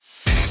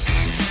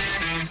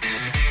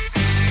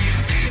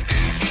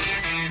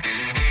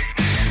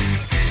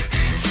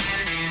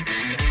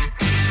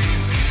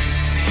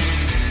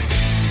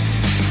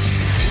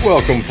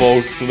Welcome,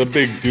 folks, to the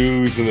Big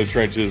Dudes in the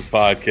Trenches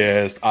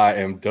podcast. I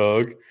am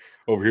Doug.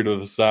 Over here to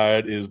the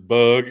side is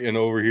Bug, and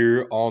over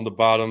here on the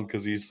bottom,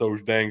 because he's so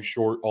dang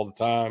short all the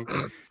time,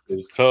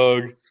 is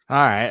Tug. All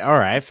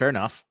right, fair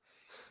enough.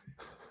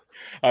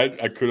 I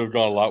could have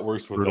gone a lot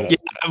worse with that. Yeah,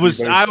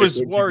 I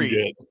was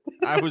worried.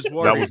 I was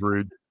worried. That was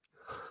rude.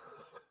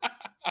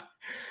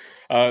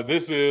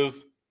 This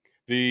is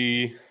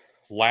the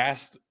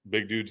last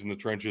Big Dudes in the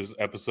Trenches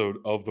episode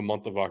of the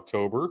month of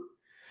October.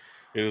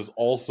 It is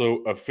also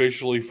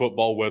officially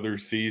football weather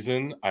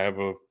season. I have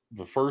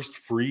the first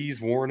freeze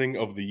warning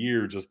of the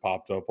year just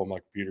popped up on my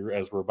computer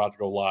as we're about to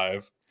go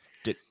live.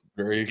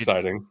 Very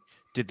exciting.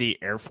 Did the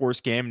Air Force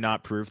game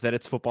not prove that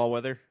it's football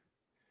weather?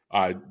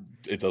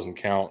 It doesn't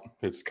count.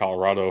 It's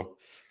Colorado.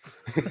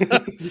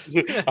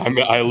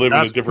 I live in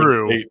a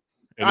different state,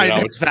 and now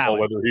it's football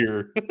weather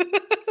here.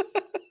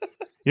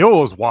 You know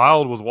what was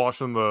wild was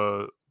watching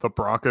the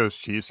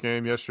Broncos-Chiefs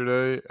game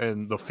yesterday,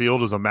 and the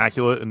field is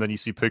immaculate, and then you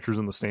see pictures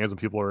in the stands,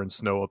 and people are in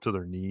snow up to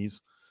their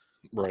knees.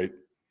 Right.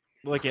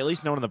 Like, at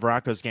least no one in the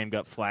Broncos game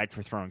got flagged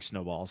for throwing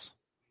snowballs.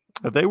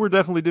 They were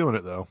definitely doing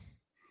it, though.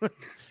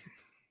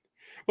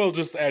 Well,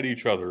 just at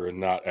each other and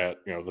not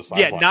at the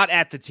sideline. Yeah, not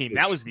at the team.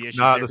 That was the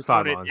issue. Not the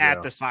sideline.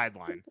 At the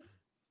sideline.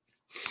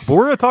 But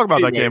we're going to talk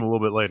about that game a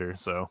little bit later.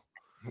 So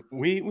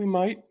we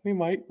might.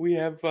 We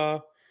have.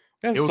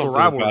 It was a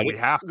rivalry. We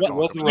have to talk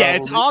about it. Yeah,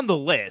 it's on the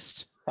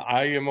list.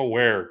 I am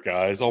aware,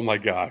 guys. Oh my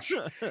gosh.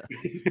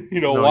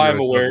 Why I'm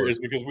aware is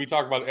because we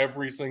talk about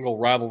every single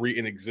rivalry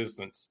in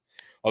existence,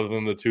 other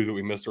than the two that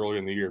we missed earlier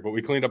in the year. But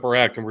we cleaned up our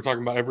act, and we're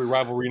talking about every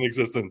rivalry in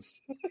existence.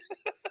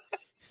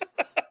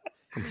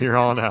 From here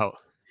on out.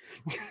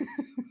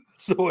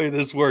 That's the way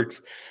this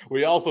works.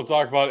 We also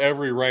talk about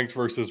every ranked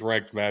versus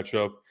ranked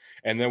matchup,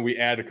 and then we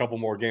add a couple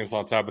more games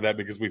on top of that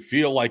because we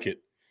feel like it,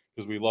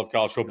 because we love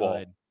college football.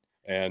 Good.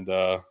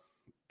 And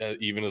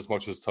even as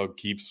much as Tug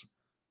keeps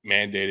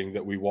mandating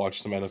that we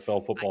watch some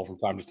NFL football from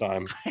time to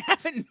time. I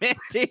haven't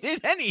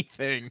mandated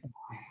anything.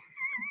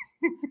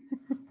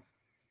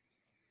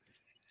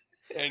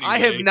 Anyway, I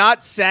have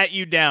not sat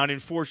you down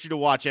and forced you to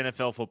watch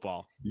NFL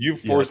football.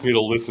 You've forced me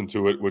to listen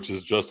to it, which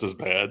is just as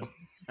bad.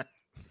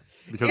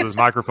 Because his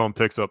microphone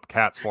picks up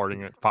cats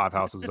farting at 5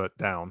 houses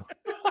down.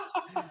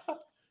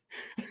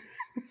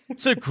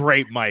 It's a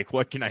great mic.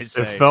 What can I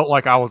say? It felt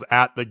like I was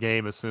at the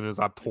game as soon as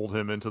I pulled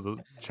him into the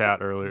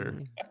chat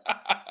earlier.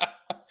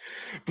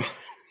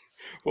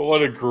 Well,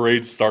 what a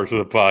great start to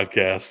the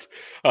podcast.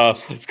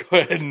 Let's go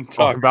ahead and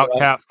talk about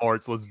cat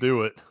farts. Let's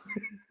do it.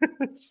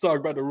 Let's talk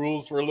about the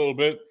rules for a little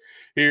bit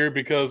here,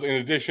 because in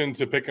addition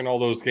to picking all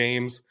those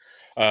games,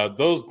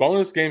 those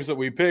bonus games that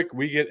we pick,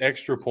 we get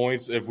extra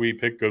points if we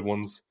pick good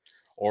ones,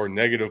 or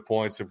negative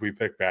points if we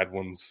pick bad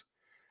ones.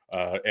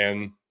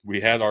 And we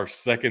had our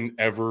second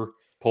ever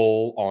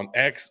poll on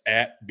X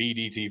at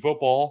BDT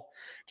Football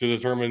to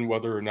determine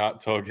whether or not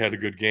Tug had a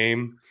good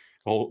game.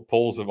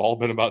 Polls have all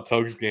been about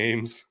Tug's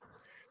games,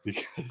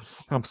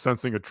 because I'm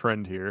sensing a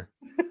trend here.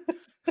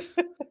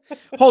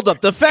 Hold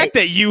up. The fact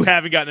that you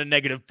haven't gotten a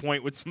negative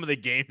point with some of the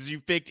games you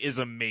picked is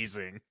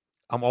amazing.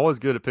 I'm always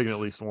good at picking at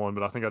least one,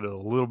 but I think I did a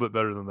little bit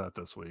better than that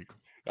this week.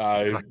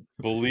 I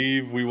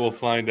believe we will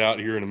find out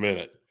here in a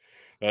minute.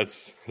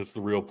 That's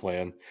the real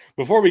plan.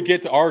 Before we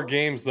get to our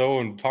games, though,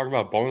 and talk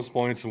about bonus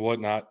points and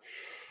whatnot,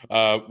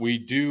 we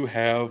do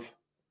have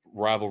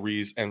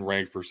rivalries and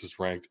ranked versus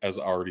ranked, as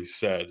I already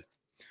said.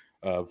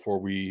 Before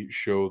we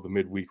show the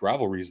midweek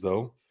rivalries,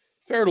 though,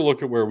 fair to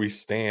look at where we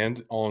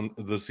stand on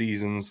the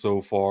season so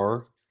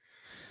far.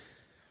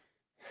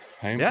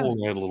 I am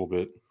pulling ahead a little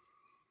bit.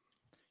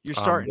 You're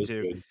starting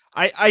to. Good.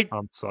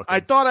 I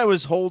thought I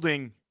was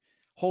holding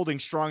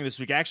strong this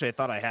week. Actually, I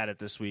thought I had it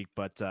this week,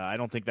 but I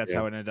don't think that's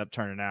how it ended up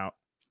turning out.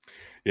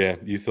 Yeah,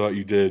 you thought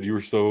you did. You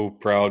were so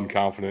proud and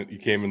confident. You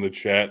came in the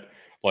chat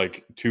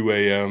like 2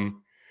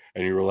 a.m.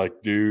 and you were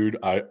like, dude,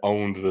 I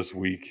owned this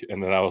week.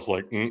 And then I was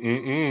like,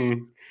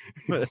 we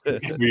got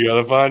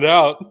to find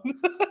out.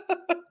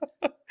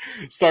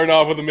 Starting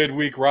off with the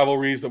midweek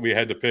rivalries that we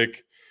had to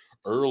pick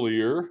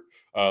earlier.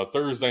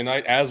 Thursday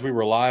night, as we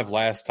were live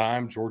last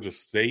time, Georgia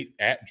State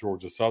at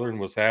Georgia Southern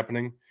was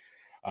happening.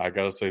 I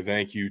got to say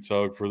thank you,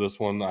 Tug, for this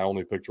one. I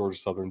only picked Georgia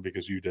Southern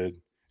because you did,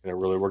 and it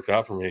really worked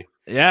out for me.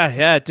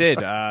 Yeah, it did.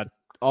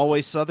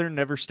 Always Southern,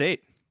 never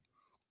State.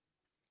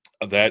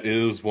 That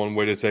is one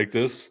way to take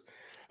this.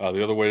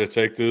 The other way to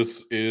take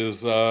this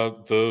is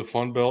the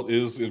Fun Belt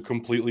is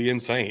completely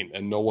insane,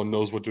 and no one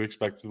knows what to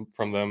expect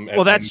from them.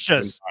 Well, that's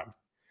just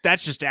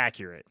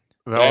accurate.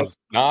 That's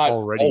not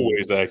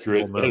always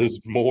accurate.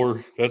 That's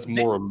more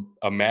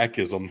a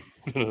Macism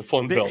than a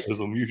Fun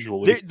Beltism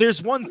usually.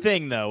 There's one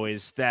thing, though,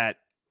 is that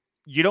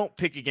you don't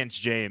pick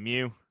against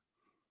JMU,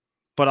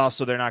 but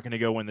also they're not going to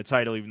go win the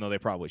title, even though they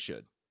probably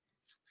should.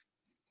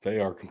 They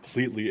are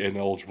completely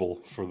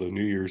ineligible for the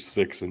New Year's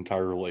Six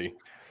entirely,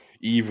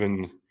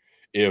 even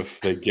if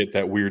they get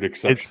that weird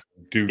exception.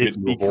 It's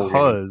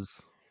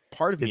because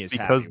part of me is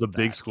because the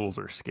big schools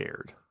are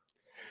scared.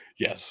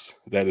 Yes,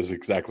 that is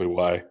exactly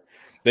why.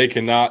 They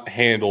cannot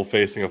handle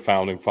facing a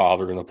founding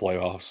father in the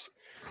playoffs.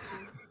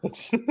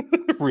 That's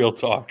real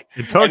talk.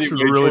 And Tug should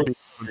Anyway, really be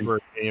looking for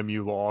an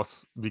AMU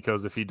loss,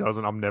 because if he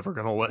doesn't, I'm never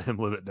going to let him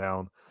live it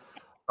down.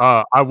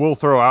 I will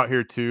throw out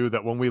here too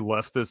that when we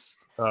left this,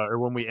 or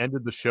when we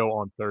ended the show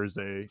on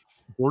Thursday,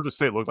 Georgia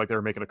State looked like they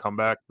were making a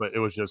comeback, but it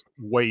was just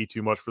way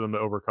too much for them to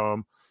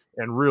overcome.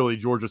 And really,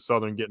 Georgia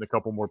Southern getting a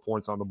couple more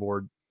points on the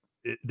board,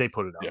 they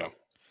put it out.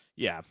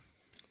 Yeah.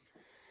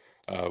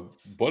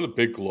 What a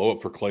big glow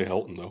up for Clay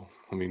Helton, though.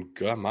 I mean,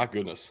 God, my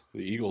goodness, the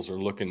Eagles are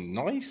looking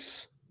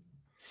nice.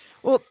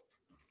 Well,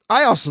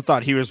 I also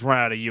thought he was run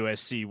out of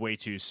USC way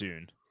too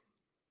soon.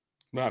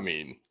 I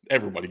mean,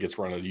 everybody gets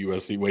run out of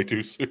USC way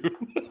too soon.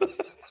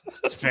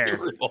 It's fair.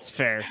 It's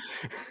fair.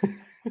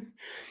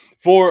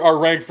 For our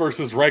ranked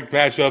versus ranked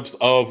matchups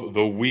of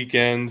the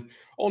weekend,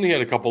 only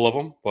had a couple of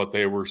them, but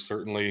they were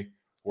certainly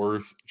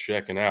worth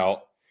checking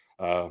out.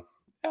 I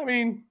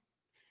mean,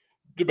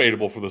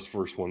 debatable for this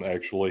first one,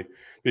 actually,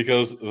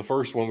 because the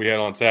first one we had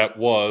on tap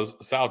was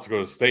South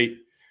Dakota State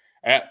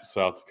at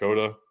South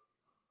Dakota.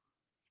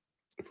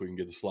 If we can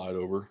get the slide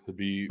over, it'd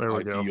be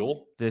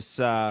ideal. This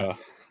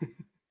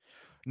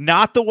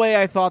not the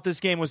way I thought this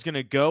game was going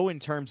to go in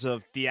terms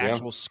of the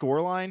actual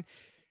scoreline.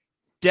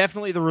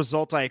 Definitely the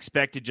result I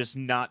expected, just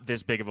not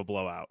this big of a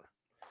blowout.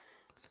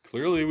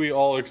 Clearly, we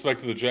all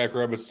expected the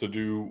Jackrabbits to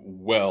do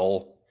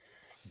well,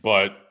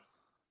 but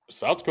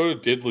South Dakota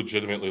did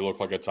legitimately look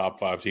like a top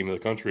 5 team in the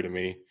country to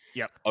me.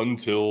 Yep.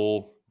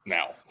 Until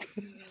now.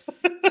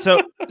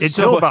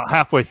 Until about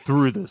halfway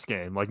through this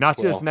game, like not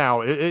just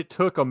now. It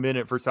took a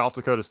minute for South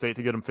Dakota State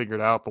to get them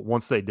figured out, but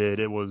once they did,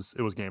 it was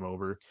game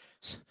over.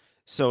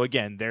 So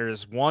again,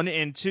 there's 1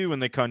 and 2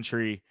 in the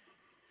country.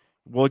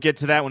 We'll get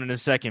to that one in a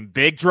second.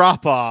 Big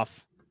drop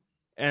off,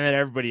 and then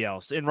everybody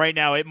else. And right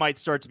now, it might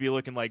start to be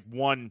looking like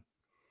 1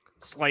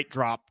 slight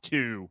drop,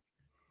 2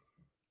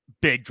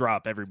 big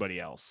drop. Everybody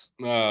else.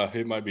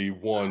 It might be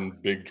 1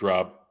 big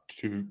drop,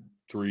 2,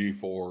 3,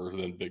 4,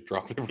 then big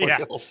drop.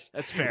 Everybody else.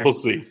 That's fair.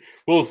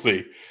 We'll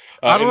see.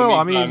 I don't know.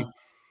 I mean,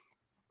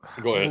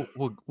 go ahead.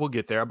 We'll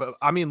get there, but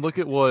I mean, look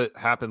at what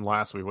happened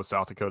last week with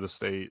South Dakota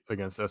State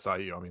against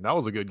SIU. I mean, that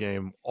was a good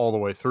game all the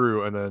way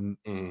through. And then,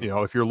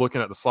 if you're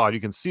looking at the slide, you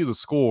can see the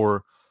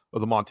score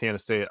of the Montana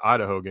State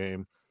Idaho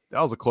game.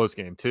 That was a close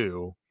game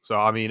too. So,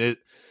 I mean,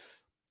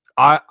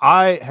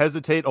 I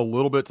hesitate a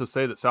little bit to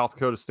say that South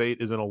Dakota State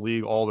is in a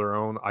league all their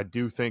own. I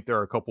do think there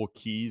are a couple of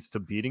keys to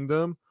beating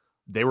them.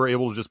 They were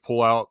able to just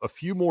pull out a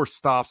few more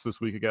stops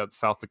this week against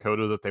South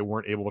Dakota that they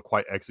weren't able to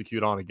quite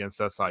execute on against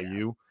SIU.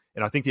 Yeah.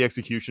 And I think the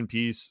execution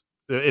piece,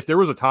 if there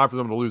was a time for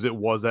them to lose, it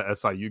was that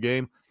SIU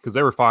game, because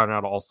they were firing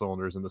out all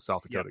cylinders in the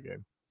South Dakota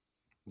game.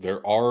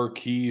 There are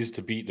keys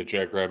to beat the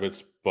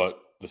Jackrabbits, but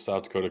the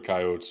South Dakota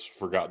Coyotes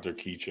forgot their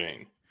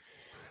keychain.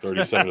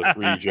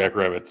 37-3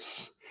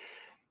 Jackrabbits.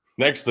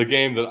 Next, the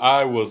game that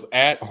I was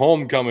at,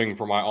 homecoming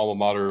for my alma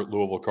mater,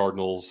 Louisville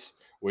Cardinals.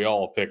 We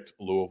all picked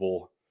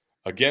Louisville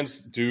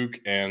against Duke,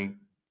 and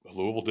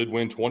Louisville did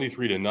win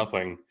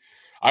 23-0.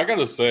 I got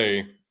to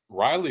say,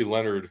 Riley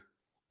Leonard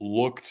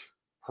looked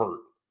hurt.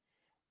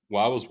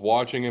 While I was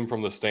watching him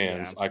from the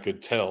stands, I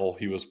could tell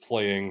he was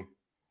playing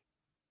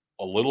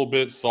a little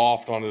bit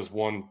soft on his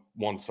one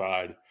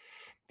side.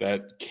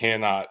 That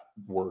cannot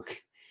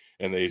work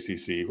in the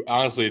ACC.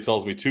 Honestly, it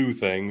tells me 2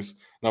 things.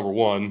 Number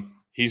one,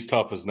 he's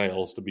tough as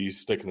nails to be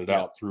sticking it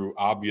out through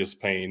obvious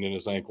pain in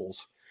his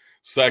ankles.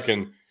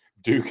 Second,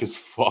 Duke is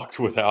fucked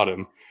without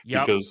him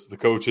because the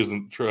coach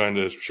isn't trying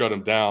to shut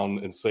him down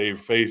and save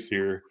face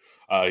here.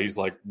 He's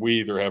like, we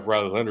either have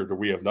Riley Leonard or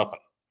we have nothing.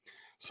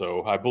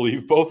 So I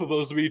believe both of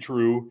those to be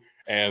true,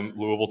 and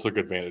Louisville took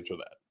advantage of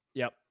that.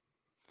 Yep.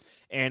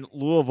 And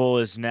Louisville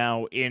is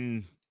now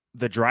in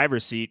the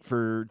driver's seat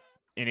for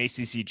an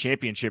ACC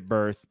championship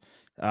berth,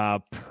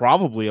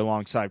 probably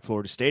alongside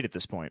Florida State at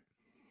this point.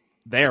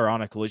 They are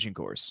on a collision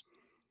course.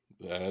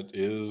 That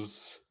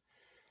is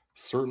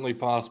certainly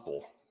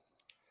possible.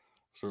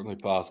 Certainly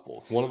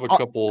possible. One of a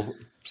couple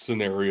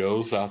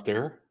scenarios out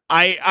there.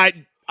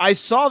 I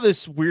saw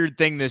this weird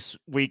thing this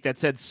week that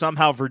said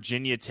somehow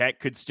Virginia Tech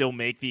could still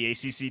make the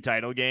ACC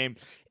title game,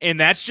 and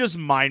that's just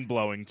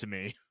mind-blowing to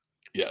me.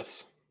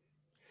 Yes,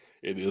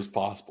 it is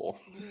possible.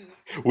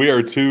 We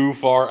are too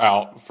far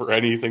out for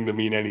anything to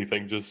mean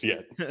anything just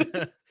yet.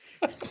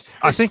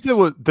 I think there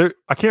was there.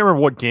 I can't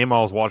remember what game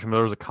I was watching, but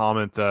there was a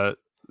comment that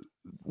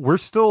we're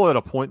still at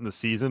a point in the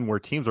season where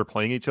teams are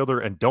playing each other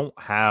and don't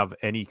have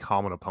any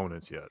common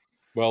opponents yet.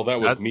 Well, that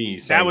was me.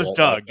 That was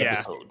Doug.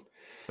 Episode.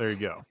 There you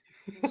go.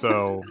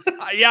 So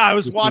I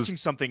was watching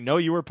something. No,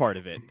 you were part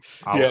of it.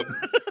 Yep.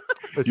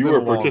 You were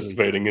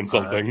participating in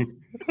something.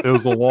 It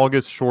was the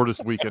longest,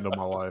 shortest weekend of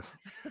my life.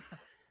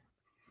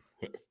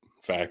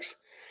 Facts.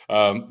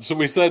 So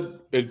we said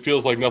it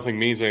feels like nothing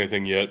means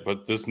anything yet,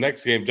 but this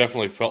next game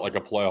definitely felt like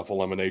a playoff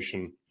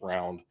elimination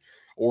round.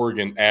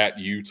 Oregon at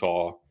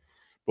Utah.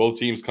 Both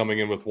teams coming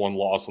in with 1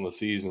 loss on the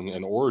season,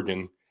 and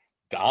Oregon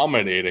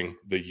dominating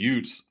the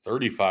Utes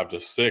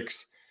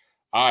 35-6.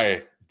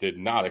 I did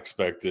not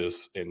expect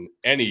this in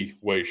any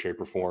way,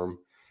 shape, or form.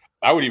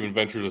 I would even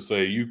venture to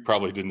say you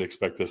probably didn't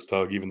expect this,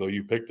 Tug, even though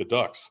you picked the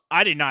Ducks.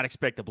 I did not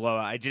expect the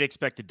blowout. I did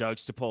expect the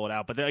Ducks to pull it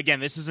out. But again,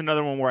 this is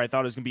another one where I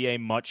thought it was going to be a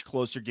much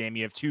closer game.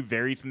 You have two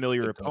very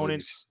familiar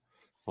opponents.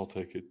 I'll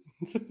take it.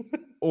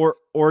 Or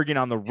Oregon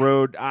on the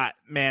road.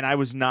 Man, I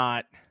was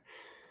not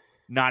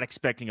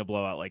expecting a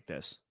blowout like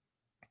this.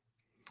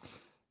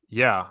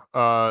 Yeah,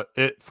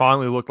 it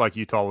finally looked like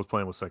Utah was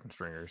playing with second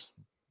stringers.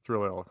 It's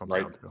really all it comes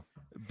down to.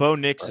 Bo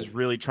Nix is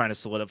really trying to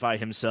solidify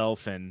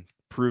himself and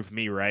prove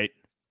me right,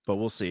 but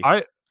we'll see.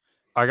 I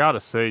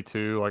gotta say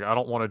too, like I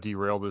don't want to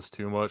derail this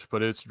too much,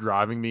 but it's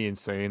driving me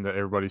insane that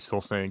everybody's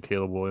still saying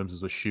Caleb Williams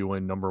is a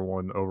shoo-in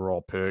 #1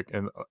 overall pick.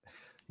 And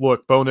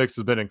look, Bo Nix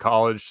has been in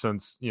college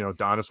since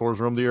dinosaurs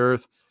roamed the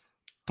earth.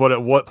 But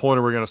at what point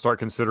are we going to start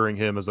considering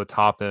him as a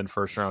top-end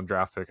first-round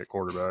draft pick at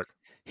quarterback?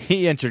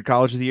 He entered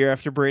college of the year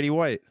after Brady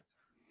White.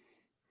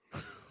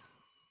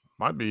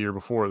 Might be a year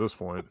before at this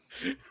point.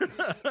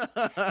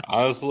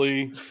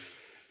 Honestly,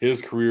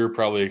 his career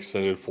probably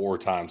extended 4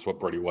 times what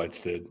Brady White's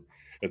did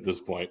at this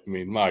point. I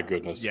mean, my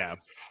goodness. Yeah.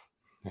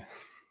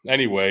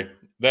 Anyway,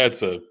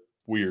 that's a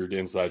weird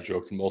inside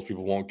joke that most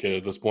people won't get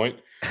at this point.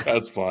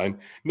 That's fine.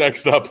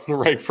 Next up, the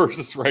ranked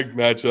versus ranked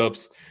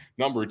matchups.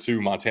 Number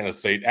 2, Montana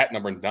State at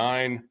number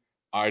 9,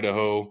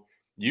 Idaho.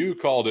 You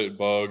called it,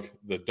 Bug.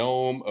 The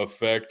dome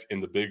effect in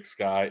the Big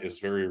Sky is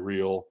very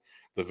real.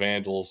 The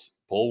Vandals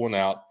pull one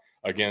out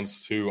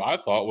against who I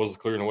thought was the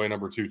clear and away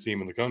number 2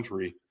 team in the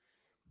country.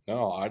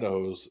 No,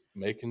 Idaho's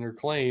making their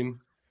claim.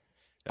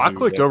 I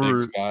clicked over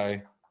Big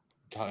Sky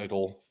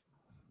title.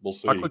 We'll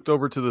see. I clicked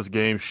over to this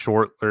game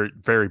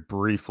very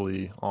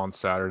briefly on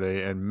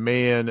Saturday, and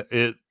man,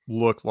 it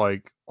looked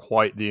like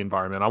quite the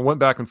environment. I went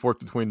back and forth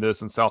between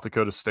this and South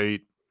Dakota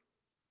State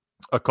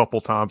a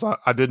couple times.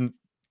 I didn't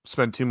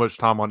spend too much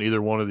time on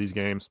either one of these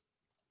games,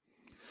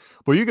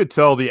 but you could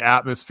tell the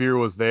atmosphere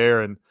was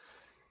there, and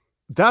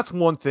that's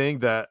one thing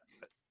that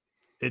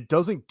it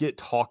doesn't get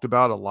talked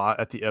about a lot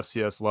at the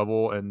FCS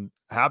level. And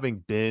having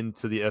been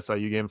to the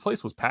SIU game, the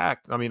place was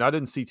packed. I mean, I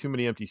didn't see too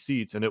many empty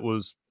seats, and it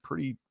was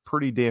pretty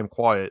damn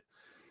quiet.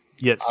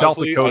 Yet South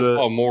Dakota, I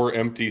saw more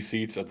empty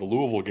seats at the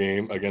Louisville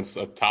game against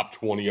a top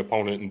 20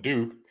 opponent in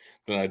Duke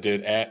than I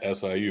did at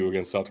SIU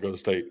against South Dakota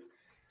State.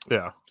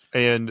 Yeah,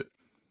 and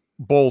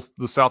both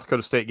the South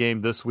Dakota State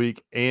game this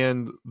week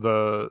and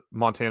the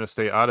Montana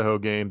State Idaho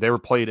game, they were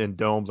played in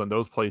domes, and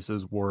those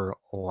places were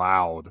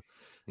loud.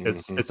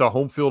 It's a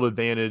home field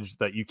advantage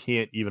that you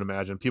can't even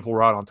imagine. People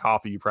right on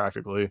top of you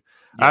practically. Yeah.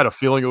 I had a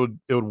feeling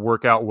it would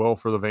work out well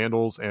for the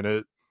Vandals, and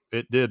it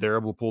did. They're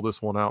able to pull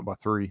this one out by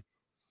 3.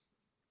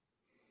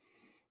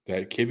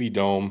 That Kibbe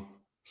Dome,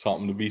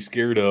 something to be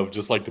scared of,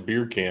 just like the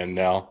beer can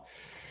now.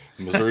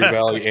 Missouri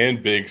Valley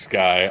and Big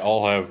Sky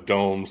all have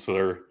domes that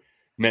are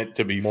meant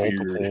to be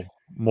feared.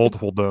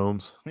 Multiple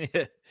domes.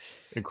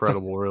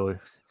 Incredible, really.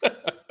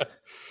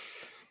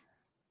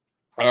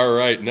 All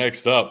right,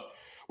 next up.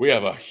 We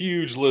have a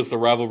huge list of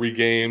rivalry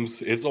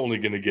games. It's only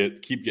going to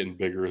keep getting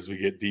bigger as we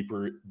get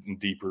deeper and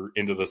deeper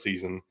into the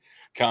season.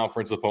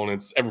 Conference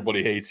opponents,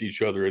 everybody hates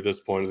each other at this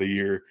point of the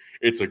year.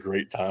 It's a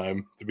great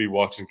time to be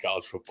watching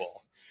college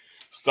football.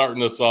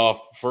 Starting us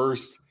off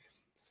first,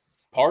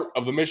 part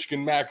of the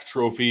Michigan MAC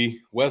Trophy,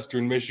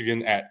 Western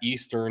Michigan at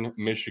Eastern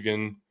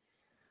Michigan.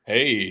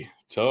 Hey,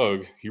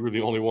 Tug, you were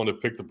the only one to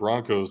pick the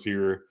Broncos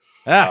here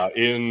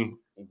in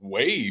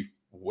way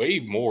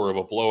more of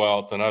a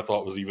blowout than I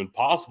thought was even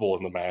possible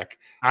in the MAC.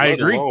 I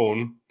agree.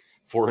 Alone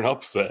for an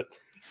upset.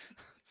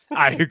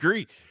 I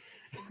agree.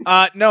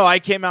 No, I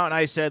came out and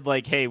I said,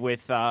 like, hey,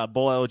 with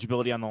bowl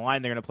eligibility on the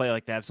line, they're going to play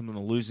like they have something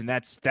to lose, and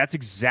that's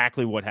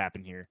exactly what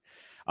happened here.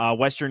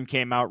 Western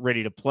came out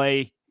ready to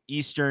play.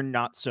 Eastern,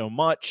 not so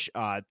much.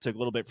 Took a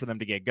little bit for them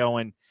to get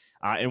going,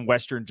 and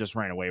Western just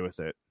ran away with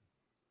it.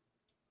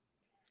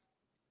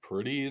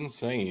 Pretty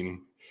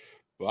insane.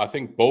 I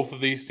think both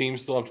of these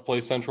teams still have to play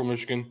Central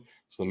Michigan,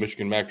 so the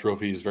Michigan MAC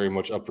Trophy is very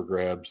much up for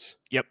grabs.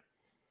 Yep.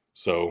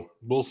 So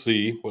we'll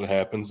see what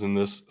happens in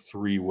this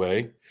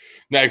 3-way.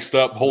 Next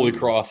up, Holy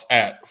Cross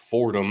at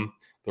Fordham,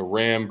 the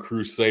Ram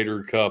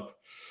Crusader Cup.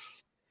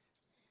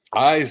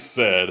 I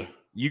said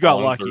you got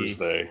on lucky.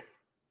 Thursday,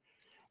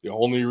 the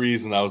only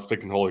reason I was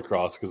picking Holy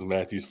Cross because of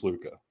Matthew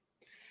Sluka.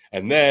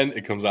 And then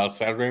it comes out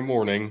Saturday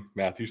morning,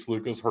 Matthew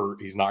Sluka's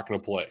hurt. He's not going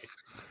to play.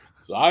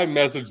 So I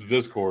messaged the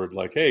Discord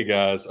like, hey,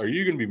 guys, are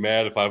you going to be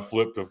mad if I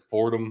flip to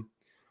Fordham?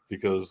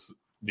 Because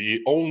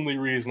the only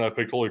reason I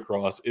picked Holy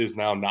Cross is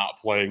now not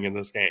playing in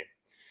this game.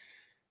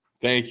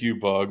 Thank you,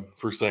 Bug,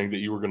 for saying that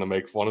you were going to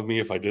make fun of me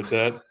if I did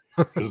that.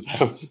 Because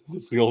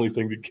that's the only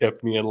thing that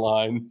kept me in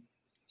line.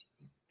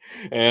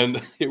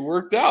 And it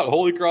worked out.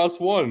 Holy Cross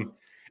won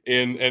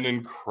in an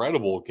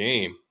incredible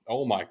game.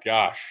 Oh, my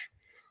gosh.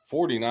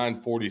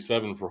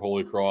 49-47 for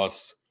Holy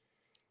Cross.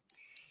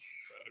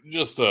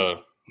 Just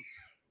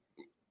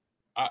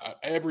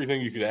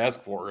everything you could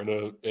ask for in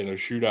a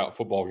shootout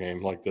football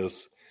game like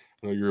this.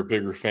 I know you're a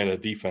bigger fan of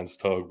defense,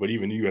 Tug, but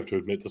even you have to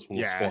admit this one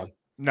was fun.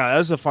 No, that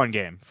was a fun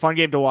game. Fun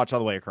game to watch all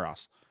the way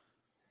across.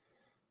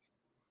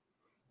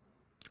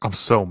 I'm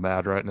so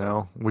mad right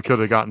now. We could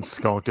have gotten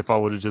skunked if I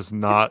would have just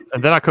not,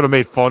 and then I could have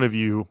made fun of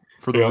you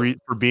for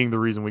for being the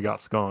reason we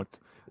got skunked.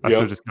 I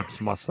should have just kept it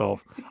to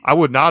myself. I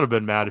would not have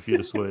been mad if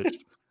you'd have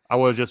switched. I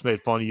would have just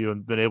made fun of you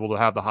and been able to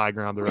have the high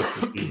ground the rest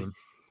of the season.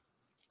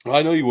 Well,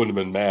 I know you wouldn't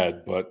have been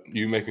mad, but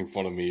you making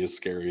fun of me is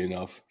scary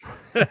enough.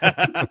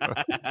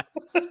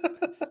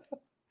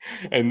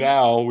 And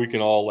now we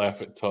can all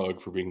laugh at Tug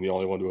for being the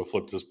only one to have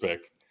flipped his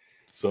pick.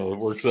 So it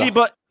works out.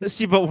 But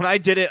when I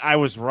did it, I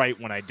was right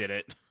when I did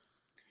it.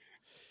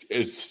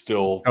 It's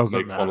still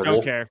make fun of.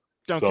 Don't care.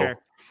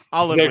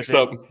 I'll live with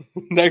it.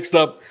 Next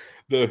up,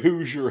 the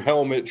Hoosier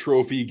Helmet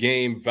Trophy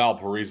game,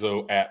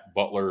 Valparaiso at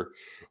Butler.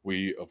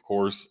 We, of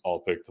course, all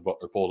picked the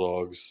Butler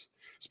Bulldogs.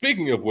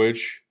 Speaking of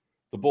which,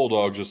 the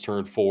Bulldogs just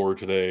turned 4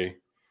 today.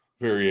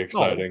 Very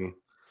exciting.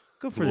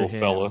 Good for the little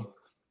fella.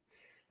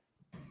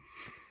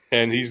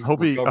 And he's I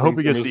hope he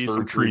gets to see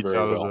some treats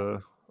out of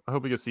the. I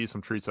hope he gets to see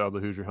some treats out of the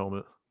Hoosier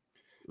helmet.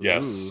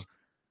 Yes,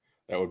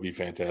 that would be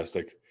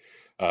fantastic.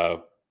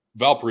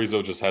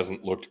 Valparaiso just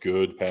hasn't looked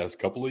good past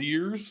couple of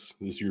years.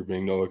 This year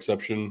being no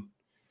exception.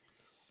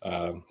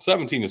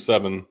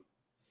 17-7.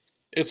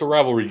 It's a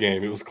rivalry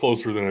game. It was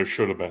closer than it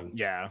should have been.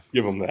 Yeah,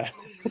 give them that.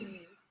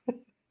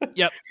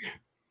 Yep.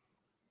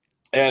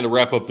 And to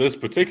wrap up this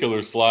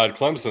particular slide,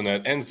 Clemson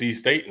at NC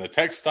State in the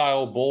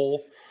Textile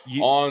Bowl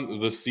on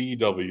the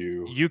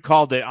CW. You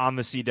called it on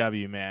the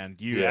CW, man.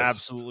 You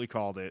absolutely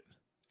called it.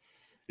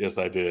 Yes,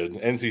 I did.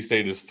 NC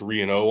State is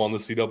 3-0 on the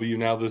CW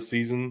now this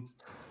season.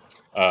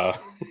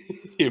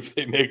 If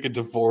they make it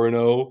to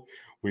 4-0,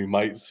 we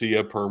might see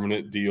a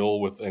permanent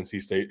deal with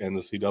NC State and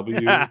the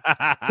CW.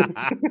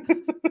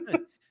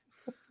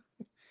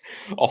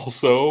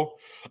 Also,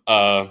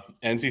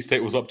 NC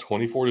State was up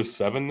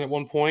 24-7 at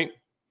one point,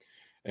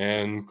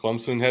 and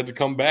Clemson had to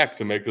come back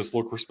to make this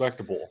look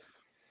respectable.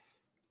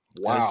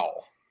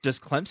 Wow. Does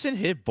Clemson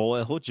hit bowl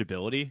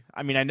eligibility?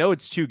 I mean, I know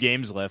it's 2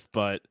 games left,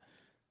 but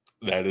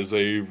that is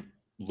a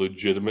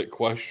legitimate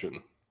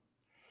question.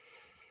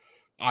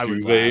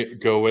 Do they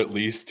go at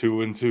least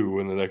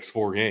 2-2 in the next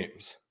 4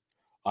 games?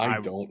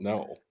 I don't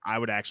know. I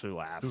would actually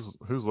laugh.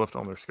 Who's left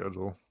on their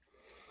schedule?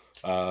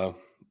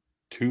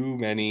 Too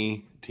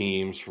many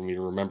teams for me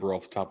to remember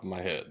off the top of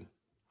my head.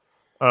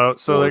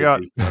 So they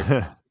got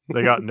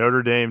they got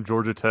Notre Dame,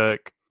 Georgia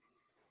Tech,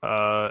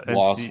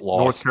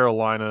 North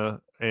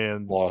Carolina,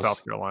 and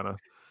South Carolina.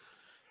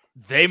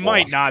 They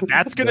might not.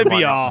 That's going to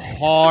be a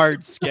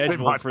hard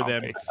schedule for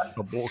them.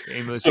 A bowl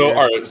game all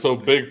right. So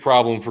big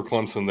problem for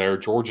Clemson there.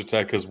 Georgia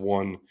Tech has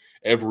won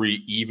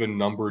every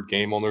even-numbered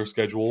game on their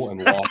schedule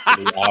and lost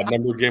every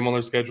odd-numbered game on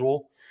their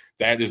schedule.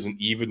 That is an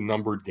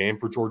even-numbered game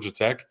for Georgia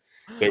Tech.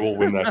 They will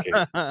win that game.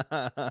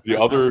 The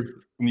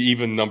other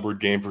even-numbered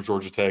game for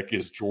Georgia Tech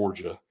is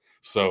Georgia.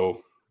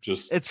 So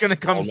it's going to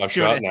come my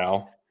shot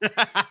now.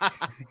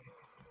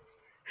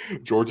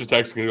 Georgia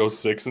Tech's going to go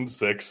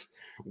 6-6.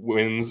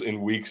 Wins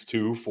in weeks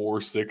 2, 4,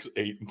 6,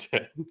 8, and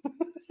 10.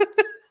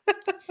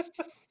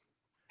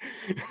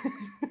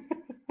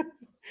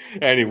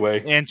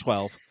 Anyway. And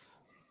 12.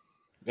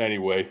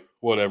 Anyway,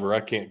 whatever. I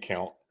can't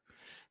count.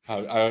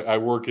 I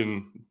work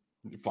in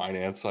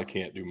finance. I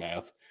can't do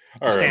math.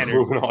 All right,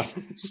 moving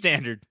on.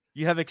 Standard.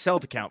 You have Excel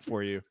to count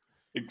for you.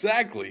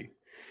 Exactly.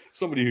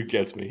 Somebody who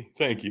gets me.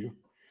 Thank you.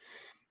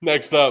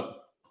 Next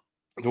up,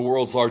 the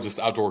world's largest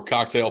outdoor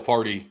cocktail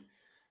party.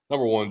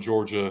 Number 1,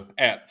 Georgia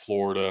at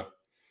Florida.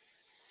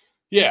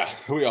 Yeah,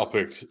 we all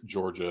picked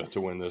Georgia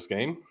to win this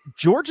game.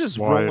 Georgia's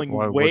rolling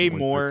way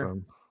more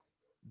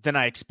than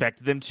I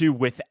expected them to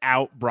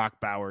without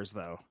Brock Bowers,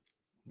 though.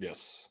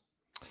 Yes.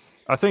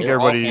 I think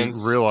everybody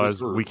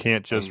realized we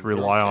can't just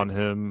rely on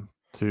him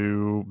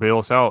to bail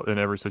us out in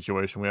every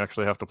situation. We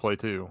actually have to play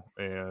too.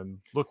 And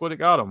look what it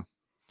got him.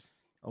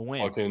 A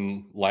win.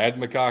 Fucking Ladd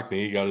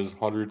McConkey got his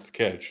 100th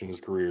catch in his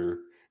career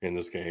in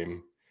this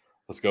game.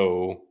 Let's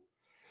go.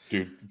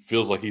 Dude,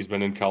 feels like he's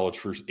been in college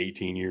for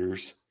 18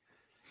 years.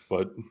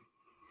 But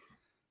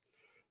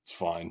it's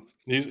fine.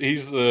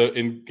 He's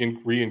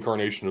the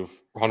reincarnation of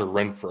Hunter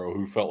Renfrow,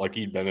 who felt like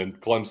he'd been in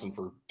Clemson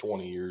for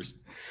 20 years.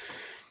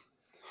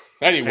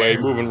 Anyway,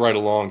 moving right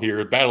along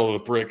here, Battle of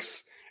the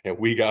Bricks, and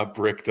we got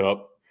bricked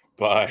up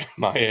by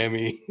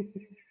Miami.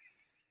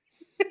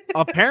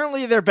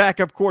 Apparently, their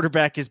backup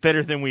quarterback is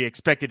better than we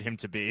expected him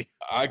to be.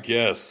 I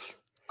guess.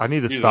 I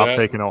need to stop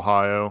taking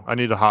Ohio. I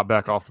need to hop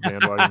back off the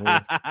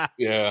bandwagon.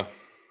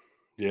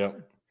 Yeah.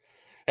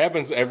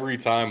 Happens every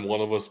time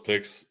one of us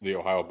picks the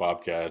Ohio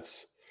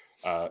Bobcats.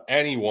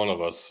 Any one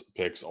of us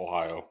picks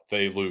Ohio,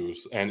 they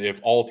lose. And if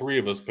all 3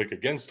 of us pick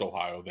against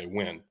Ohio, they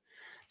win.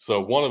 So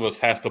one of us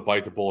has to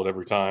bite the bullet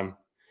every time.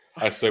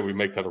 I say we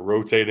make that a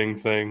rotating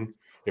thing.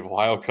 If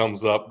Ohio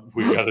comes up,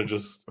 we got to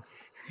just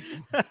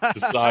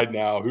decide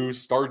now who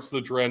starts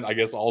the trend. I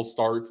guess I'll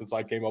start since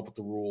I came up with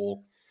the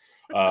rule.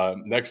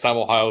 Next time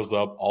Ohio's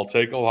up, I'll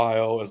take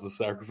Ohio as the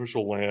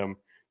sacrificial lamb.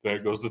 Then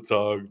it goes to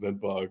Tug, then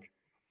Bug.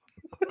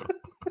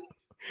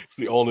 It's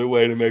the only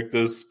way to make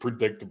this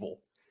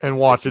predictable. And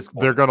watch,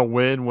 they're going to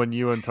win when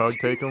you and Tug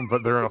take them,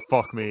 but they're going to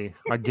fuck me.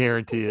 I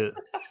guarantee it,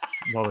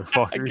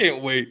 motherfuckers. I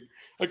can't wait.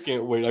 I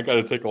can't wait. I got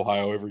to take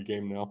Ohio every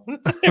game now,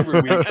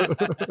 every week.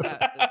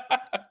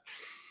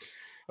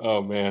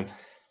 Oh, man.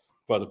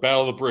 But the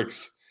Battle of the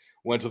Bricks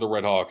went to the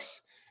Red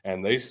Hawks,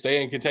 and they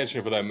stay in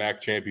contention for that MAC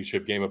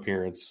championship game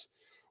appearance,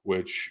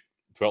 which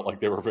felt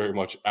like they were very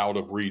much out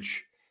of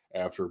reach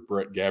after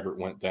Brett Gabbert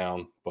went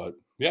down. But,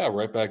 yeah,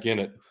 right back in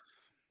it.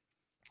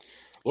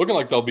 Looking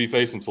like they'll be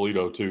facing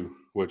Toledo, too,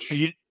 which...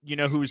 You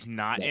know who's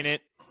not in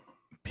it?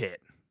 Pitt.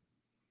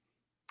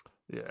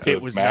 Yeah, Pitt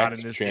was MAC not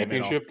in this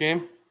championship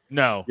game.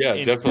 No. Yeah,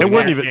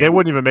 definitely. They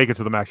wouldn't even make it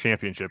to the MAC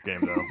championship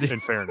game, though, in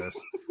fairness.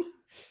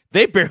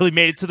 They barely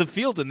made it to the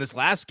field in this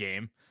last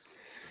game.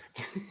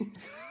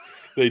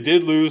 They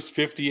did lose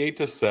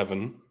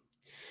 58-7.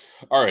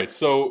 All right,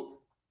 so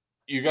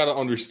you got to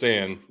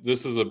understand,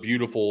 this is a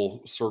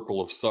beautiful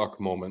circle of suck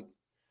moment.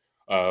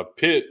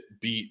 Pitt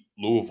beat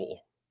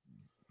Louisville.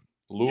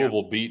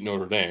 Louisville beat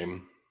Notre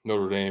Dame.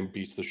 Notre Dame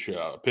beats the shit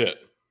out of Pitt.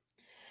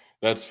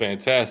 That's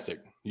fantastic.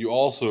 You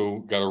also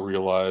got to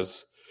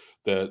realize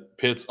that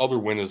Pitt's other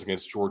win is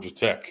against Georgia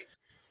Tech,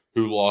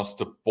 who lost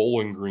to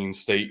Bowling Green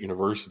State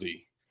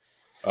University.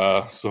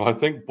 So I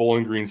think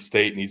Bowling Green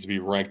State needs to be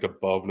ranked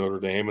above Notre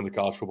Dame in the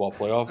college football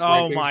playoff.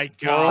 Oh, my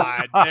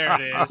God.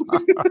 There it is.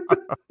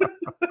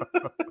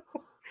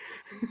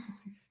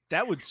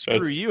 That would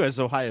screw you as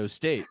Ohio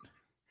State.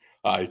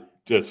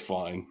 It's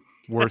fine.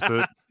 Worth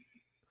it.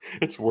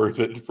 It's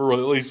worth it for at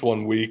least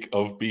 1 week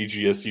of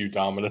BGSU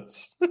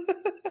dominance.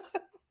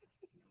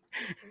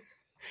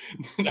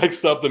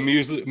 Next up,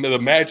 the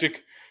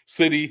Magic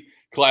City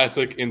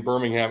Classic in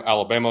Birmingham,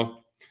 Alabama.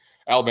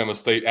 Alabama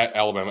State at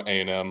Alabama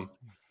A&M.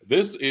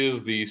 This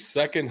is the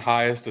second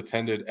highest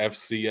attended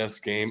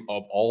FCS game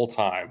of all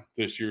time,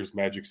 this year's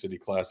Magic City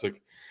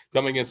Classic.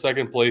 Coming in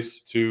second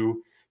place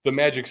to the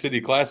Magic City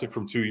Classic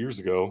from 2 years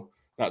ago.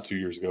 Not 2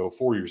 years ago,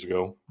 4 years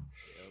ago.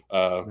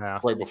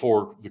 Right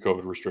before the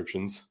COVID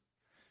restrictions.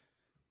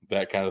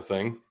 That kind of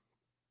thing.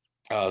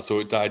 So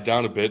it died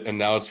down a bit, and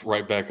now it's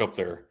right back up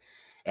there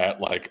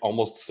at like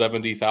almost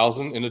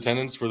 70,000 in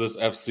attendance for this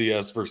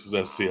FCS versus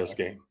FCS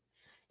game.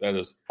 That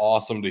is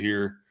awesome to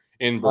hear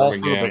in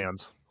Birmingham.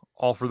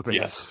 All for the bands.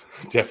 Yes,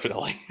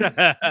 definitely.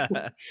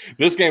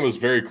 This game was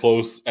very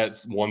close at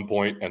one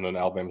point, and then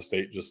Alabama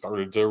State just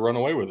started to run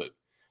away with it.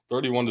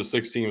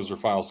 31-16 was their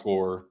final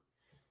score,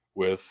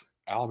 with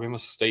Alabama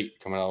State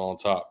coming out on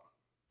top.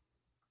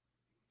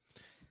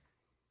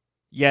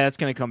 Yeah, that's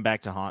going to come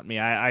back to haunt me.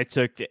 I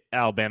took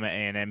Alabama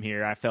A&M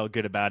here. I felt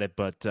good about it,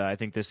 but I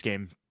think this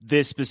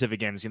specific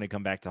game is going to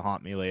come back to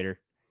haunt me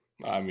later.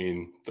 I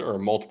mean, there are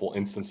multiple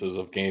instances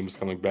of games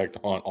coming back to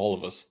haunt all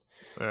of us.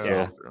 Yeah,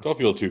 so don't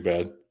feel too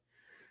bad.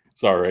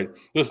 It's all right.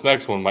 This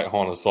next one might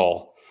haunt us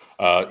all.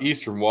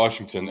 Eastern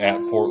Washington at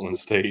Portland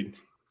State.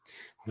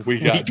 We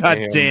got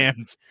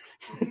damned.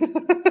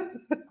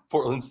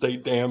 Portland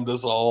State damned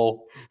us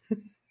all.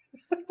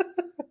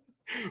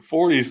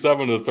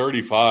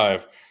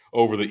 47-35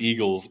 over the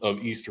Eagles of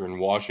Eastern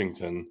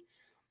Washington.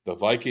 The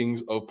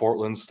Vikings of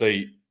Portland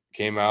State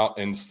came out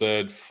and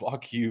said,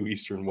 fuck you,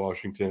 Eastern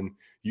Washington.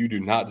 You do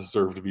not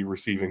deserve to be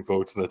receiving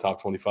votes in the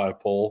top 25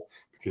 poll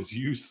because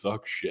you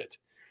suck shit.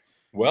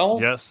 Well,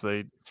 yes,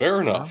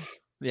 fair enough.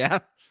 Yeah.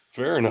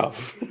 Fair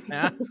enough.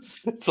 Yeah.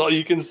 That's all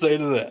you can say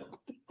to that.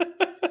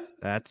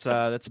 That's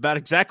about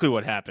exactly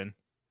what happened.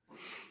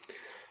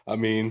 I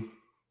mean,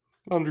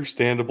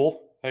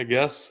 understandable, I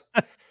guess.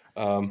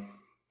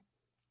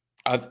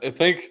 I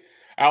think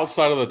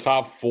outside of the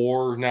top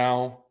four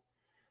now,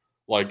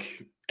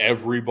 like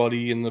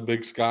everybody in the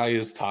Big Sky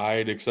is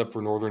tied except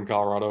for Northern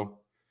Colorado.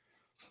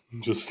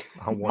 Just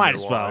might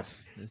as well.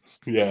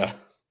 Yeah,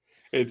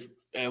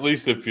 at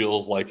least it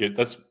feels like it.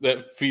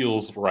 That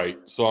feels right.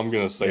 So I'm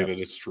gonna say that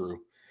it's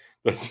true.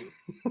 That's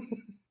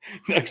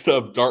next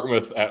up,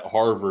 Dartmouth at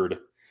Harvard,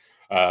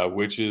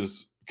 which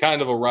is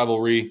kind of a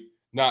rivalry.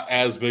 Not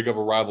as big of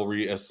a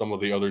rivalry as some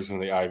of the others in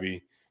the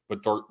Ivy,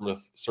 but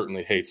Dartmouth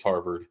certainly hates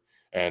Harvard,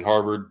 and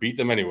Harvard beat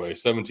them anyway,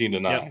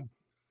 17-9. Yep.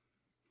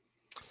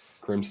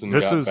 Crimson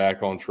got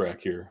back on track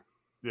here.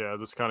 Yeah,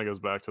 this kind of goes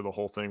back to the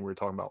whole thing we were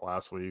talking about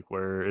last week,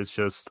 where it's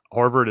just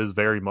Harvard is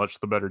very much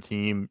the better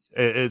team.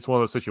 It's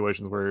one of those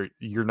situations where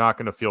you're not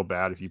going to feel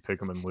bad if you pick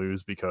them and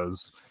lose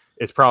because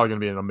it's probably going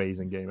to be an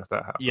amazing game if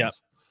that happens. Yep.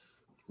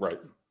 Right.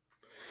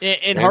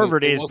 And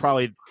Harvard is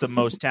probably the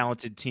most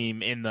talented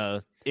team in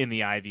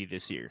the Ivy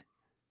this year.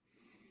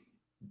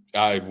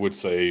 I would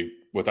say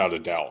without a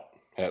doubt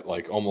at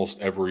like almost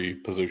every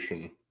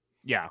position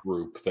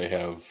group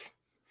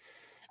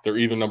they're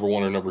either number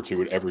one or number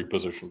two at every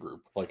position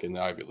group, like in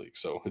the Ivy League.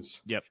 So it's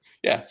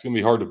it's gonna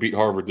be hard to beat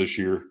Harvard this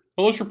year,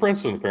 unless you're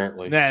Princeton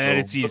apparently.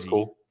 It's easy. That's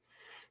cool.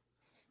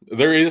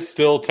 There is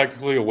still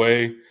technically a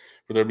way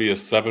for there to be a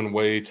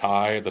 7-way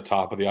tie at the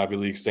top of the Ivy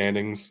League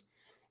standings,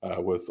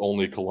 with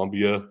only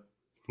Columbia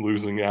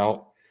losing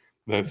out.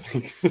 I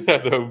think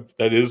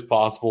that is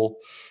possible,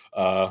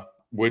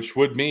 which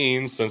would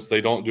mean since they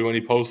don't do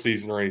any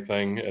postseason or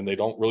anything, and they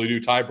don't really do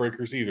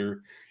tiebreakers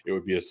either, it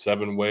would be a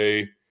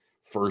 7-way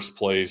first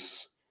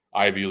place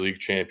Ivy League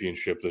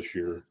championship this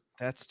year.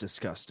 That's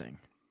disgusting.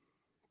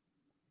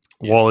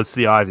 Well, it's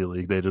the Ivy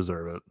League. They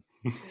deserve it.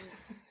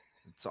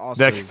 It's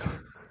also Next,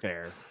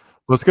 fair.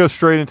 let's go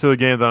straight into the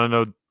game that I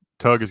know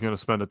Tug is going to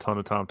spend a ton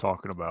of time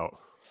talking about.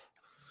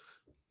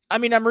 I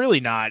mean, I'm really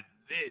not.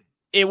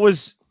 It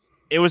was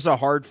a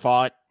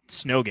hard-fought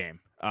snow game.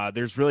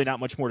 There's really not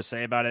much more to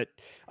say about it.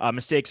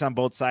 Mistakes on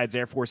both sides.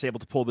 Air Force able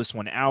to pull this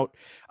one out.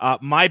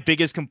 My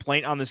biggest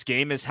complaint on this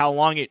game is how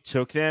long it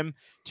took them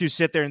to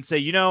sit there and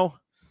say,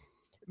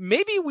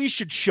 maybe we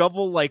should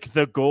shovel like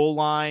the goal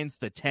lines,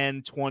 the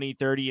 10, 20,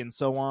 30, and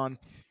so on.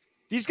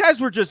 These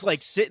guys were just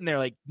like sitting there,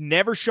 like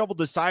never shoveled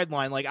the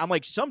sideline. Like I'm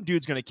like, some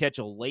dude's going to catch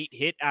a late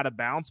hit out of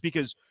bounds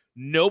because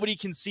nobody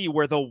can see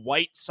where the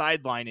white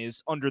sideline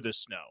is under the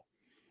snow.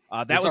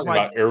 That was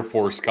about Air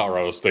Force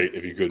Colorado State.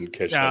 If you couldn't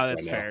catch that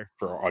that's right fair. Now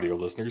for our audio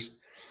listeners,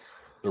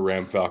 the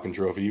Ram Falcon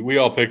Trophy. We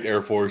all picked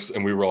Air Force,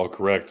 and we were all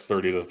correct,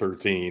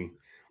 30-13.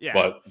 Yeah.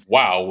 But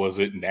wow, was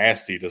it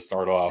nasty to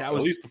start off? At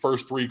least the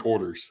first 3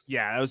 quarters.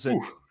 Yeah, that was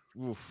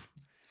oof.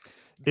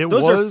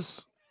 Those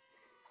was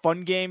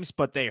fun games,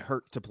 but they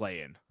hurt to play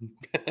in.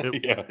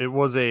 It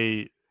was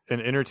an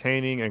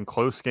entertaining and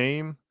close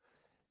game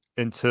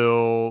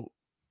until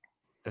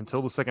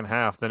the second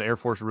half. Then Air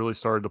Force really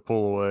started to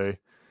pull away.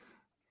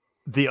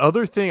 The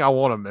other thing I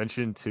want to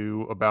mention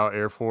too about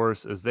Air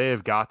Force is they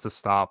have got to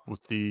stop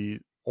with the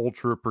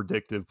ultra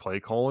predictive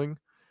play calling.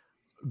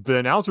 The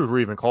announcers were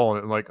even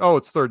calling it like, oh,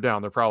 it's third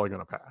down, they're probably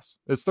going to pass.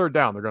 It's third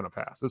down, they're going to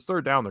pass. It's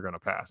third down, they're going to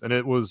pass. And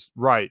it was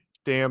right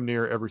damn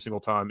near every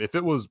single time. If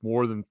it was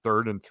more than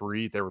 3rd and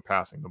 3, they were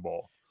passing the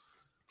ball.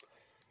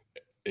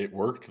 It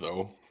worked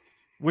though.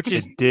 Which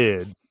is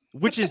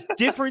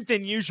different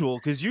than usual,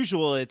 because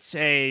usual it's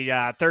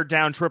a third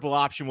down triple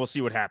option. We'll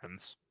see what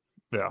happens.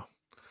 Yeah.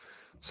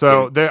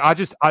 So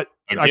I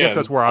guess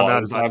that's where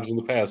I'm at. Times in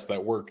the past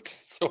that worked.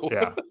 So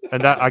yeah,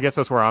 and I guess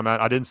that's where I'm at.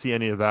 I didn't see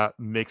any of that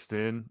mixed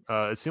in.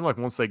 It seemed like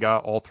once they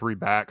got all 3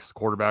 backs,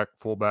 quarterback,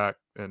 fullback,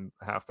 and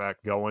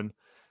halfback going,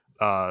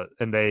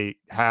 and they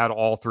had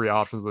all 3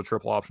 options of the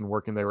triple option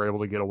working, they were able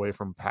to get away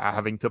from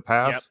having to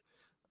pass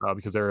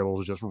because they were able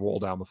to just roll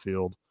down the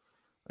field.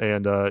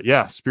 And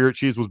Spirit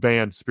Cheese was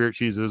banned. Spirit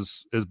Cheese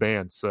is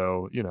banned.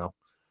 So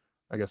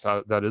I guess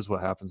that is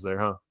what happens there,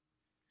 huh?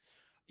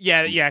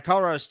 Yeah.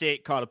 Colorado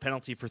State caught a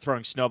penalty for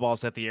throwing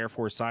snowballs at the Air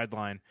Force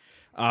sideline.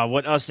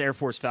 What us Air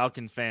Force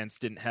Falcon fans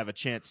didn't have a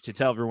chance to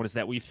tell everyone is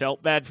that we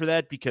felt bad for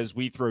that because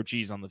we throw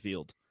cheese on the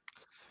field.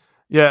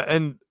 Yeah,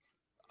 and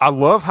I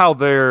love how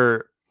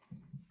their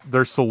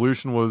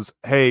solution was,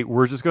 hey,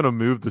 we're just going to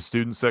move the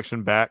student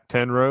section back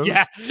 10 rows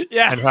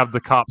and have the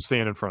cops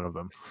stand in front of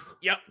them.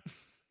 Yep.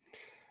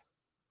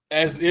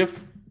 As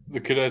if the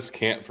cadets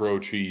can't throw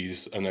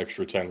cheese an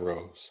extra 10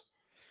 rows.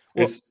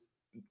 Well, it's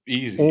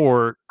easy.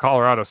 Or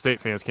Colorado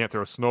State fans can't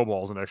throw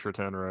snowballs an extra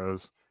 10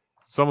 rows.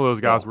 Some of those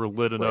guys were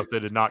lit enough they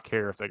did not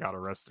care if they got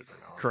arrested or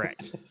not.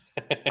 Correct.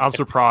 I'm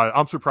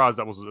surprised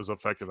that was as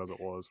effective as it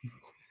was.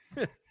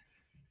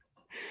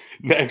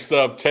 Next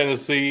up,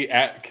 Tennessee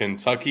at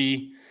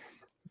Kentucky.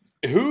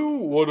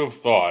 Who would have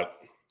thought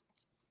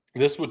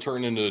this would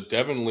turn into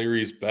Devin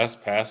Leary's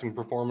best passing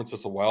performance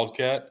as a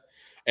Wildcat,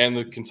 and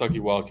the Kentucky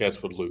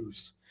Wildcats would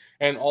lose?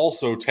 And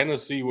also,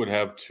 Tennessee would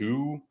have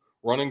 2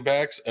 running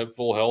backs at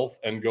full health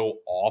and go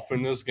off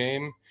in this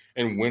game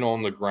and win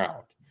on the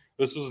ground.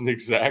 This was an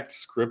exact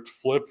script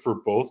flip for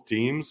both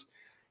teams,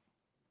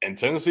 and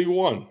Tennessee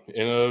won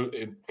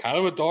in kind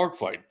of a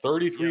dogfight,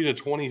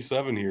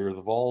 33-27 here.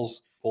 The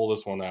Vols pull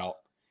this one out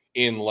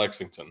in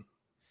Lexington.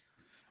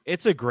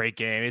 It's a great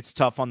game. It's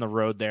tough on the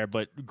road there,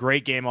 but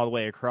great game all the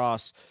way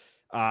across.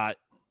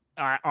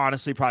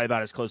 Honestly, probably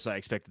about as close as I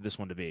expected this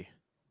one to be.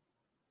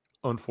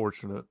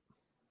 Unfortunate.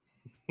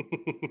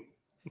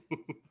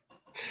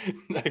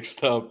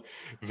 Next up,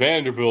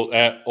 Vanderbilt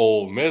at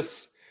Ole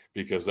Miss,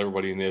 because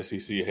everybody in the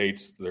SEC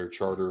hates their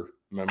charter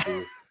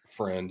member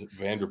friend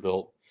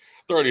Vanderbilt.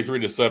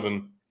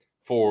 33-7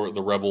 for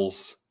the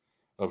Rebels.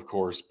 Of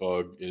course,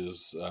 Bug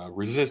is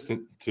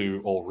resistant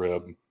to Ole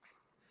Reb.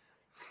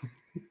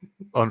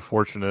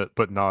 Unfortunate,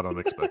 but not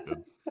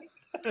unexpected.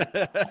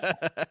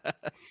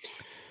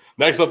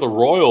 Next up, the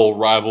Royal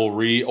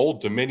Rivalry,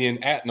 Old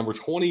Dominion at number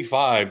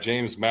 25,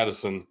 James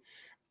Madison.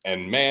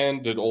 And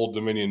man, did Old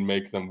Dominion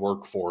make them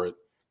work for it.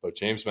 But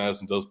James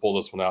Madison does pull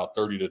this one out,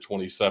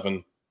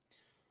 30-27.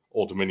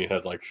 Old Dominion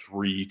had like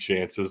 3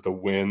 chances to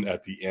win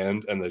at the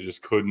end, and they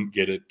just couldn't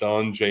get it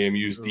done.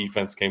 JMU's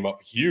defense came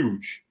up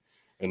huge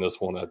in this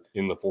one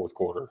in the fourth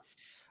quarter.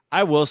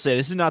 I will say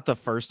this is not the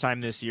first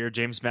time this year.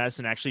 James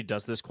Madison actually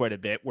does this quite a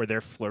bit where they're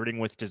flirting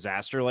with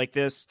disaster like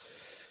this,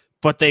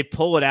 but they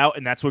pull it out,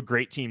 and that's what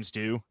great teams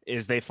do,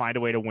 is they find a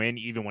way to win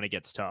even when it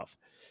gets tough.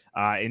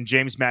 And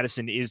James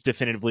Madison is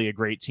definitively a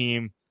great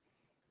team.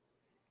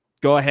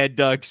 Go ahead,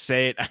 Doug,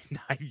 say it.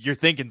 You're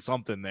thinking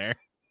something there.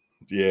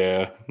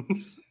 Yeah.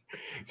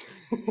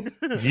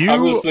 I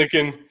was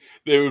thinking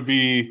they would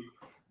be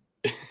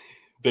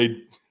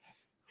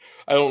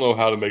I don't know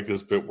how to make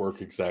this bit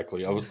work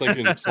exactly. I was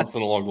thinking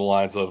something along the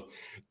lines of,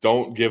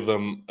 don't give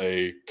them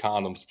a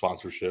condom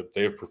sponsorship.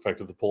 They have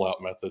perfected the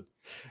pull-out method.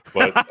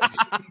 But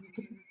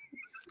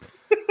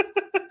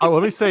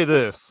let me say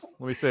this.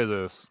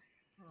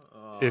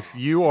 if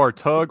you are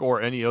Tug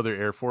or any other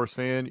Air Force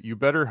fan, you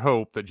better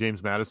hope that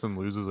James Madison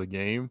loses a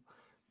game,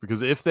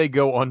 because if they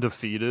go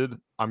undefeated,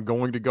 I'm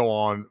going to go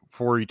on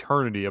for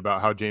eternity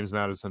about how James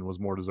Madison was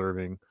more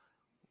deserving,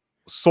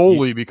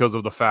 solely because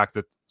of the fact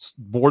that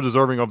more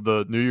deserving of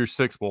the New Year's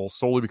Six Bowl,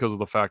 solely because of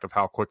the fact of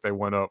how quick they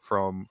went up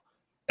from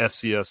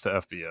FCS to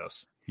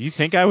FBS. You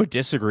think I would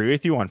disagree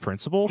with you on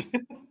principle?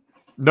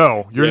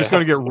 No, you're just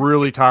going to get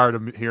really tired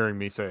of hearing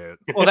me say it.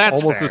 Well,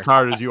 that's almost fair. as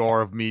tired as you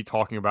are of me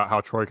talking about how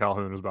Troy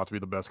Calhoun is about to be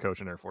the best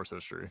coach in Air Force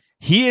history.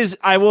 He is.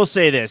 I will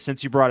say this,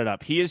 since you brought it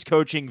up, he is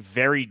coaching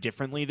very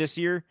differently this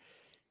year,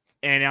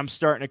 and I'm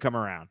starting to come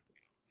around.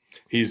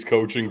 He's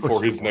coaching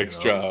for his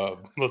next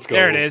job. Let's go.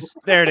 There it is.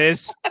 There it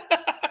is.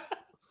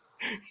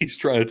 He's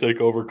trying to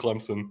take over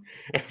Clemson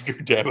after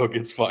Dabo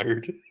gets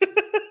fired.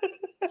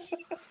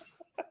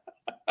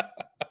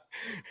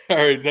 All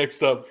right,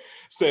 next up,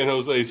 San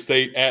Jose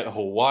State at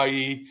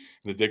Hawaii.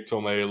 The Dick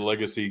Tomei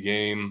legacy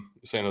game.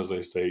 San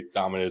Jose State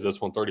dominated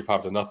this one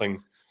 35-0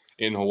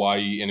 in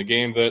Hawaii in a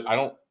game that I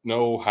don't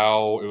know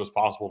how it was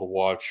possible to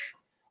watch.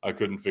 I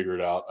couldn't figure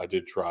it out. I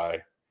did try.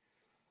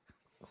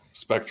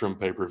 Spectrum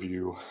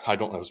pay-per-view. I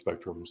don't have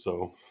Spectrum,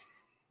 so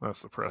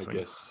that's depressing. I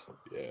guess,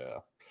 yeah.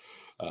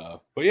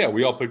 But yeah,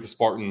 we all picked the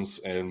Spartans,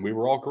 and we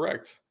were all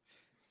correct.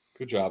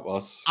 Good job,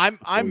 us.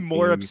 I'm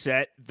more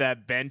upset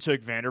that Ben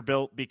took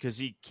Vanderbilt because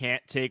he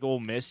can't take Ole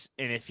Miss,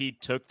 and if he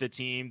took the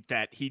team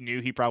that he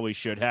knew he probably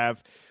should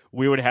have,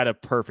 we would have had a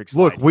perfect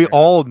slide. Look, we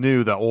all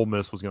knew that Ole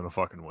Miss was going to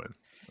fucking win.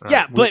 Right?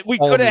 Yeah, but we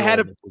could have had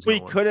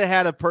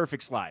a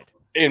perfect slide.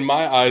 In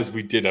my eyes,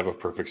 we did have a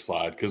perfect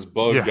slide because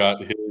Bug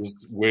got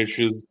his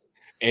wishes,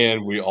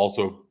 and we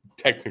also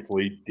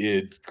technically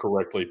did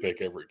correctly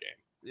pick every game.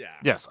 Yeah.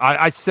 Yes,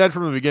 I said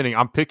from the beginning,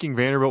 I'm picking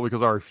Vanderbilt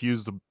because I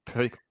refuse to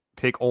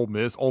pick Ole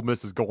Miss. Ole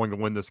Miss is going to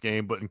win this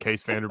game, but in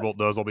case Vanderbilt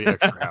does, I'll be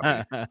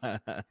extra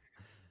happy.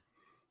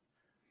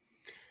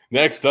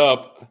 Next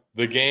up,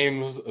 the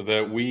games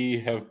that we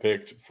have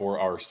picked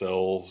for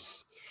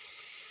ourselves.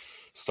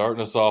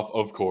 Starting us off,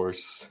 of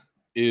course,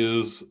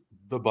 is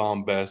the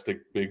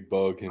bombastic Big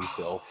Bug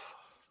himself.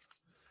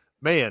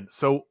 Man,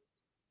 so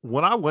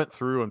when I went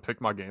through and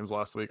picked my games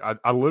last week,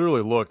 I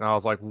literally looked and I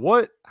was like,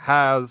 what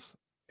has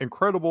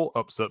incredible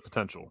upset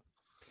potential?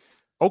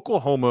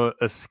 Oklahoma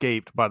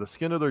escaped by the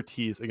skin of their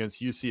teeth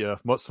against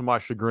UCF, much to my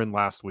chagrin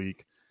last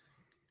week.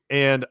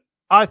 And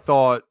I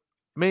thought,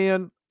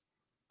 man,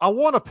 I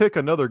want to pick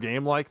another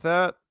game like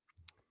that.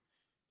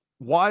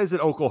 Why is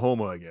it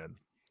Oklahoma again?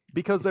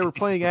 Because they were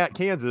playing at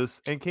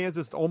Kansas, and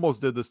Kansas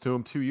almost did this to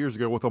them 2 years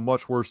ago with a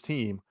much worse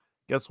team.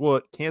 Guess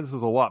what? Kansas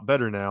is a lot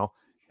better now.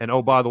 And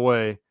oh, by the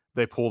way,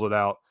 they pulled it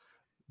out.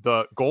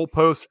 The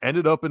goalposts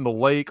ended up in the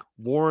lake.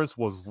 Lawrence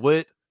was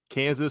lit.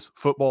 Kansas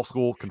football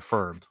school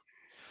confirmed.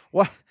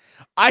 What?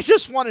 I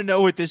just want to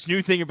know what this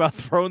new thing about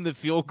throwing the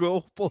field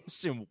goal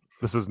post in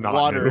this is not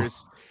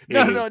waters.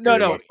 No.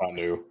 Not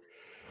new.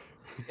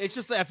 It's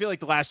just that I feel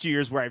like the last 2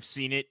 years where I've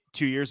seen it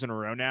 2 years in a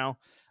row now.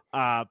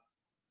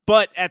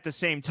 But at the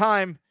same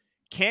time,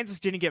 Kansas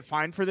didn't get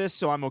fined for this,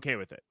 so I'm okay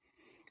with it.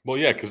 Well,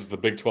 yeah, because it's the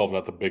Big 12,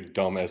 not the big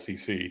dumb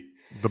SEC.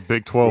 The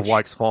Big 12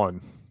 likes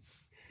fun.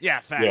 Yeah,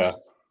 facts.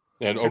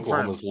 Yeah, and Confirmed.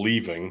 Oklahoma's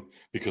leaving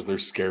because they're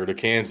scared of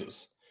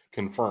Kansas.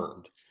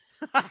 Confirmed.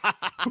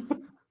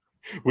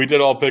 We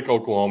did all pick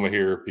Oklahoma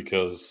here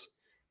because,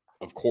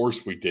 of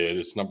course, we did.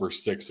 It's number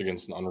 6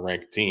 against an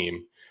unranked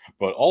team.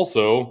 But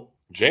also,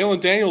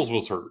 Jalen Daniels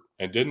was hurt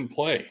and didn't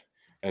play.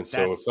 And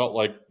so it felt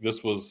like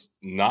this was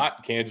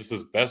not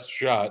Kansas's best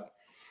shot.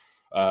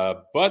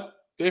 But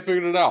they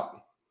figured it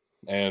out.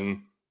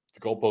 And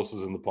the goalpost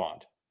is in the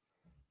pond.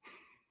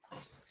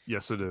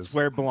 Yes, it is. It's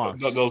where it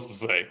belongs. Nothing else to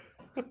say.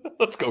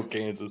 Let's go,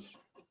 Kansas.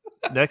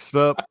 Next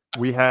up,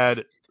 we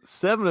had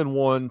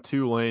 7-1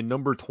 Tulane,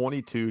 number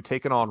 22,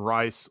 taking on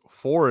Rice,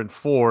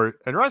 4-4.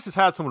 And Rice has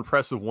had some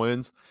impressive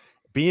wins.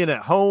 Being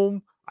at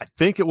home, I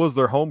think it was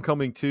their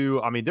homecoming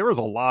too. I mean, there was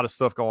a lot of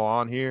stuff going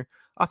on here.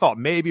 I thought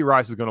maybe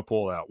Rice was going to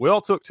pull it out. We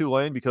all took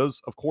Tulane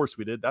because, of course,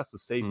 we did. That's the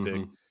safe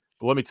pick.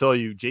 But let me tell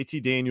you,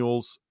 JT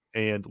Daniels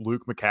and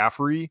Luke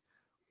McCaffrey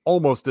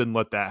almost didn't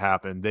let that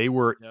happen. They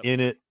were in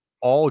it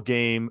all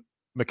game.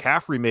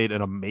 McCaffrey made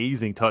an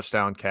amazing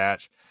touchdown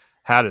catch,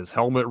 had his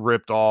helmet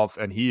ripped off,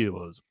 and he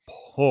was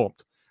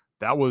pumped.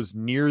 That was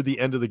near the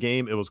end of the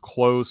game. It was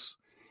close.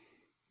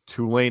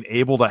 Tulane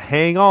able to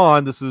hang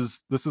on. This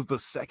is the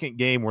second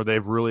game where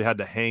they've really had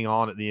to hang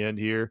on at the end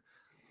here.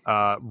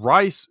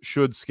 Rice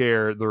should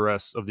scare the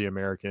rest of the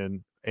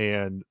American,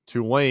 and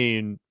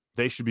Tulane,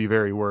 they should be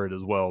very worried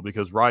as well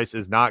because Rice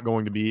is not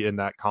going to be in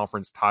that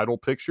conference title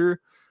picture.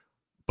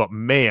 But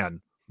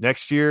man,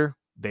 next year,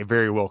 they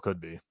very well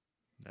could be.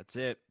 That's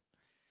it.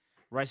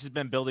 Rice has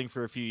been building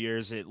for a few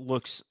years. It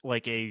looks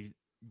like a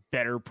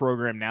better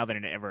program now than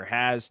it ever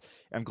has.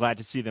 I'm glad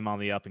to see them on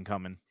the up and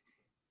coming.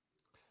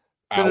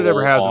 Than it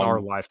ever has in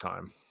our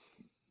lifetime.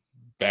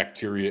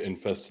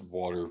 Bacteria-infested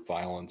water,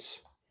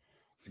 violence.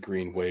 The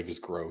green wave is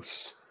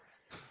gross.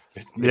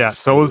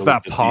 So is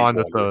that pond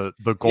that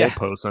the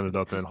goalpost ended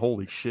up in.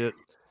 Holy shit.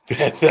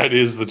 That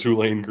is the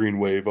Tulane Green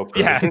Wave up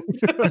there.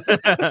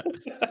 Yeah.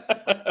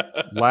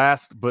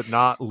 Last but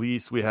not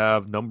least, we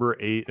have number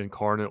 8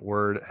 Incarnate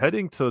Word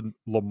heading to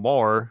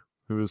Lamar,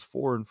 who is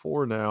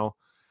 4-4 now.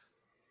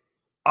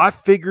 I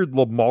figured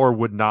Lamar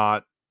would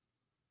not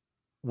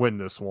win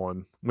this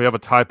one. We have a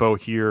typo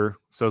here.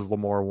 Says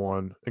Lamar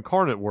won.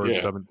 Incarnate Word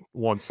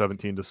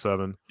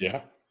 17-7.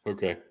 Yeah.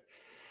 Okay.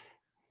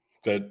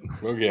 Yeah.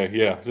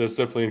 That's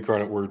definitely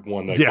Incarnate Word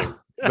won that Yeah, game.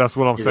 that's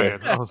what I'm saying.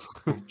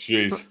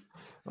 Jeez.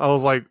 I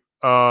was like,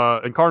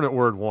 Incarnate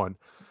Word won.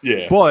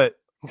 Yeah. But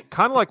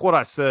kind of like what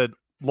I said,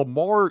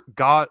 Lamar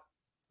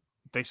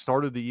they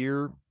started the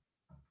year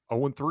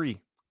 0-3.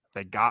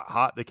 They got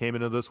hot. They came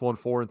into this one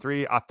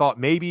 4-3. I thought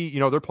maybe,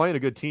 they're playing a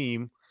good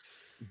team.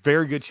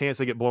 Very good chance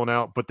they get blown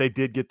out, but they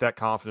did get that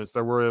confidence.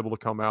 They were able to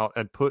come out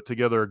and put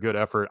together a good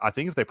effort. I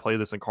think if they play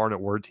this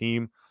Incarnate Word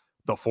team,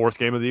 the 4th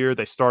game of the year,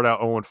 they start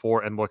out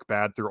 0-4 and look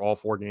bad through all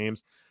 4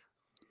 games.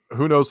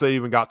 Who knows, they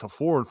even got to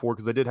 4-4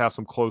 because they did have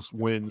some close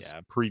wins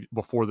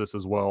before this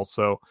as well.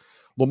 So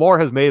Lamar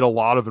has made a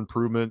lot of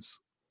improvements.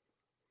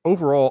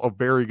 Overall, a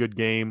very good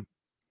game.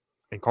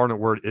 Incarnate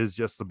Word is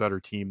just the better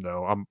team,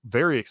 though. I'm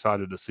very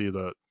excited to see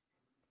that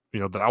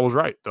I was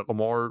right, that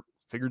Lamar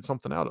figured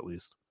something out at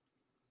least.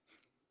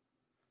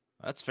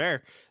 That's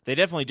fair. They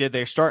definitely did.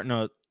 They're starting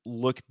to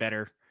look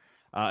better.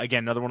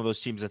 Again, another one of those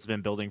teams that's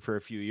been building for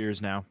a few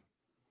years now.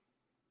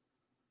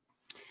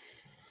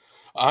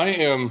 I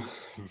am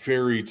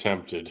very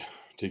tempted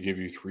to give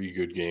you 3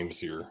 good games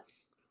here,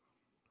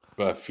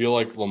 but I feel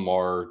like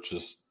Lamar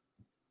just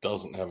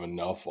doesn't have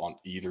enough on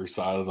either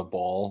side of the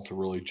ball to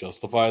really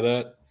justify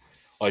that.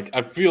 Like,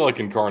 I feel like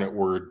Incarnate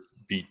Word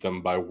beat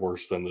them by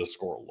worse than this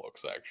score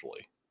looks,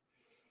 actually.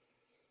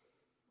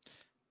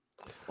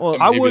 Well,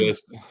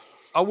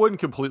 I wouldn't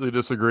completely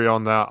disagree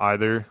on that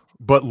either.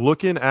 But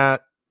looking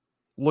at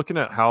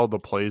how the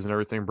plays and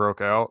everything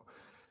broke out,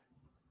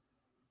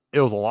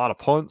 it was a lot of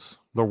punts.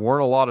 There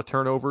weren't a lot of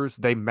turnovers.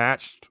 They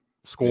matched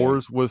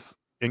scores with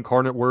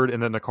Incarnate Word,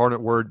 and then Incarnate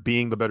Word,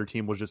 being the better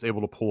team, was just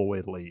able to pull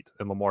away late,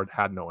 and Lamar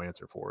had no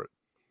answer for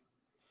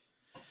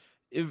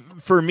it.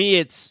 For me,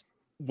 it's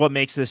what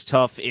makes this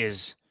tough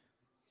is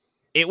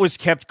it was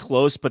kept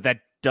close, but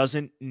that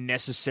doesn't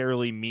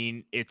necessarily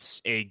mean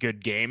it's a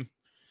good game.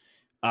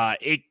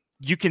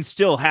 You can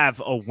still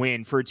have a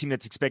win for a team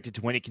that's expected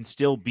to win. It can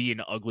still be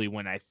an ugly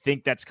win. I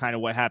think that's kind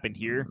of what happened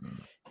here.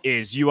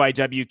 Is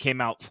UIW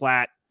came out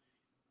flat.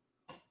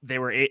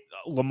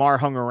 Lamar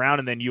hung around,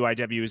 and then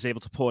UIW was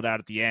able to pull it out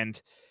at the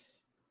end.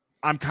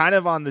 I'm kind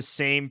of on the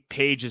same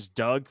page as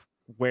Doug,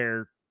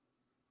 where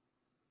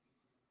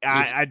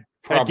I'd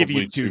give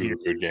you 2 here.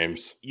 Good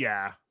games.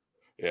 Yeah.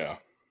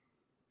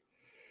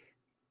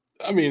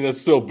 I mean, that's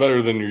still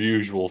better than your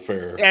usual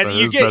fare. And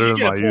you get a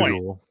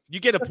point. You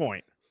get a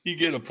point. You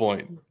get a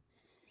point.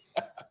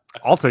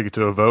 I'll take it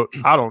to a vote.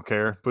 I don't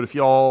care. But if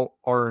y'all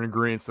are in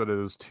agreement that it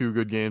is 2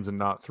 good games and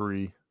not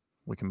 3,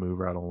 we can move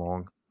right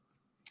along.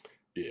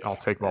 Yeah, I'll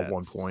take my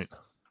 1 point.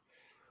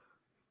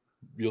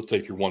 You'll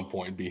take your 1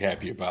 point and be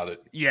happy about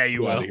it. Yeah,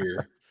 you will. Out of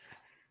here.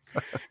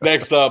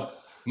 Next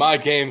up, my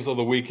games of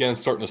the weekend,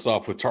 starting us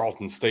off with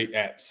Tarleton State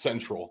at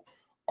Central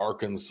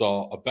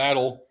Arkansas, a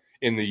battle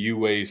in the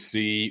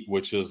UAC,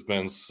 which has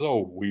been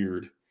so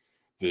weird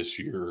this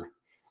year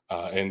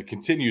and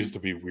continues to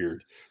be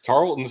weird.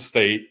 Tarleton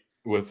State,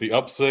 with the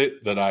upset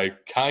that I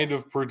kind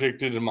of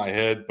predicted in my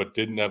head but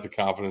didn't have the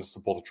confidence to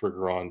pull the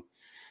trigger on.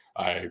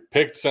 I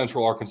picked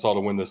Central Arkansas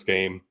to win this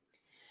game,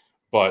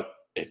 but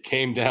it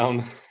came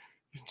down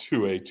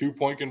to a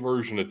 2-point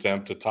conversion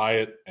attempt to tie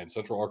it, and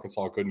Central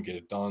Arkansas couldn't get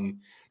it done.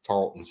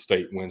 Tarleton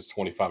State wins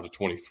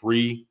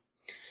 25-23.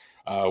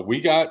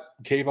 We got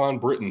Kayvon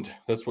Britton.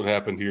 That's what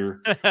happened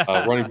here.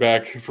 Running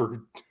back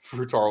for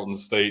Tarleton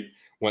State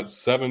went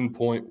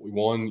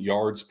 7.1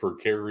 yards per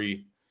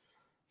carry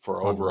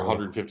for over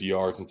 150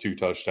 yards and 2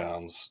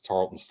 touchdowns.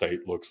 Tarleton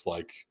State looks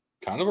like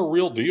kind of a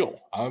real deal.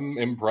 I'm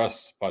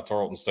impressed by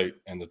Tarleton State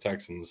and the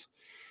Texans.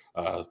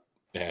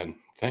 And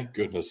thank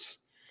goodness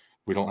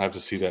we don't have to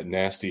see that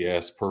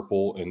nasty-ass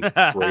purple and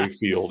gray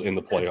field in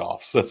the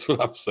playoffs. That's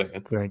what I'm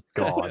saying. Thank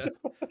God.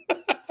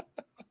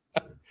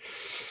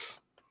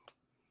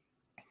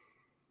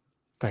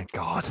 Thank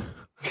God.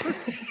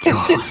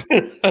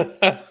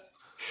 God.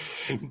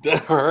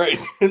 All right.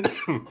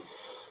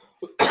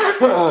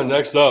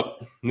 Next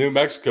up, New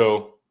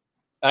Mexico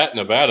at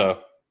Nevada.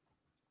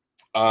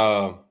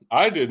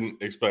 I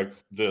didn't expect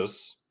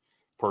this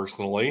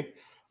personally.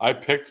 I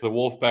picked the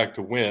Wolfpack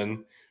to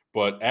win,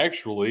 but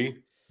actually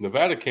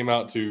Nevada came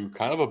out to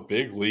kind of a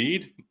big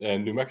lead,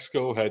 and New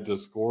Mexico had to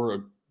score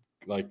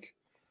a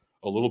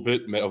little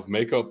bit of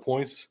makeup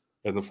points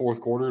in the fourth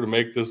quarter to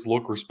make this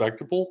look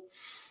respectable.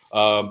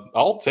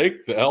 I'll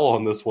take the L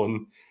on this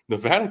one.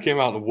 Nevada came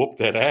out and whooped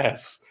that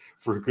ass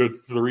for a good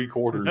 3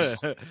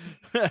 quarters.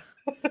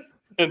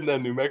 And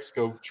then New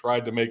Mexico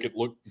tried to make it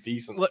look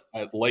decent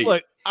at late.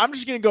 Look, I'm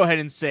just going to go ahead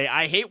and say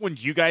I hate when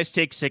you guys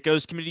take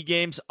Sickos committee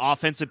games,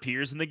 offense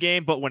appears in the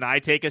game, but when I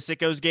take a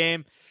Sickos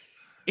game,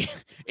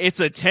 it's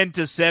a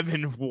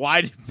 10-7.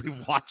 Why did we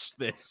watch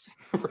this?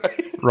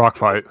 Right. Rock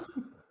fight.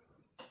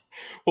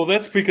 Well,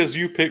 that's because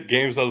you pick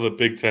games out of the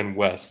Big Ten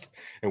West,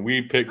 and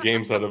we pick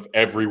games out of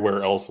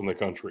everywhere else in the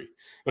country.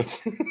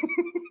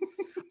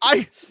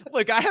 I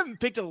haven't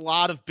picked a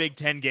lot of Big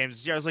Ten games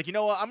this year. I was like, you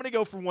know what? I'm going to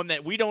go for one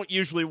that we don't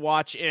usually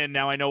watch, and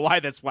now I know why.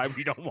 That's why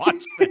we don't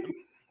watch them.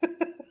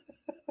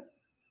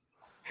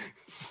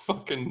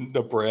 Fucking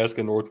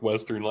Nebraska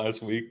Northwestern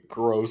last week.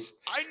 Gross.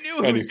 I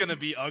knew it was going to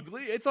be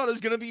ugly. I thought it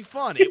was going to be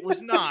fun. It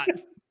was not.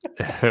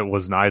 It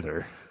was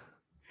neither.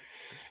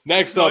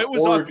 Next up,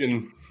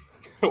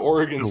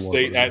 Oregon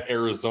State at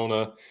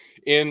Arizona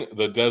in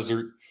the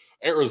desert.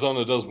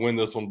 Arizona does win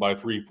this one by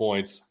 3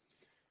 points.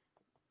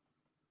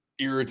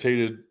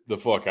 Irritated the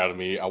fuck out of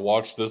me. I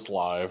watched this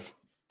live.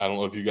 I don't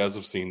know if you guys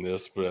have seen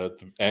this, but at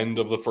the end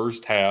of the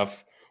first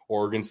half,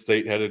 Oregon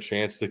State had a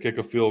chance to kick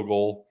a field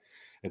goal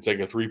and take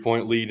a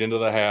 3-point lead into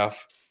the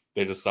half.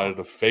 They decided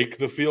to fake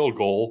the field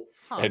goal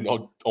and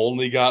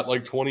only got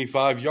like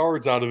 25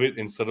 yards out of it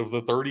instead of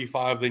the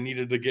 35 they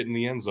needed to get in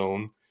the end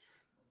zone.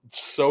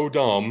 So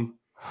dumb.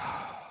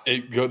 They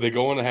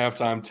go into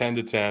halftime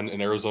 10-10,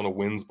 and Arizona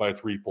wins by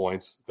 3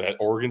 points that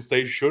Oregon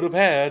State should have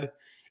had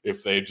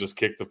if they just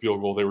kicked the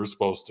field goal they were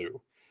supposed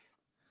to.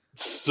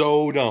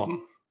 So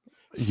dumb.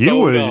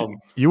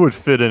 You would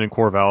fit in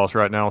Corvallis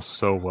right now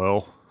so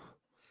well.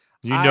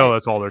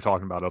 That's all they're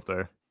talking about up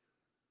there.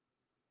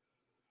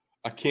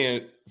 I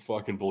can't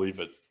fucking believe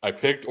it. I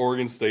picked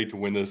Oregon State to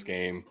win this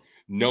game,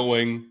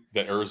 knowing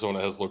that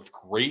Arizona has looked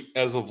great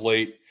as of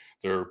late.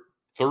 Their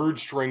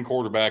third-string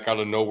quarterback out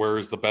of nowhere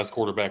is the best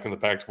quarterback in the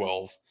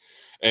Pac-12.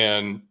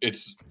 And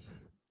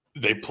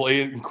they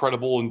play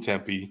incredible in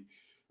Tempe.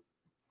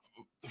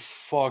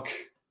 Fuck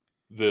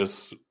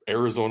this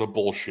Arizona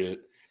bullshit.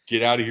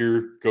 Get out of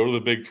here. Go to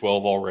the Big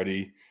 12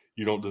 already.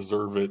 You don't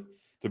deserve it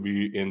to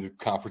be in the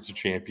Conference of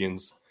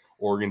Champions.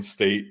 Oregon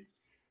State.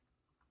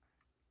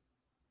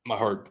 My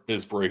heart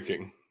is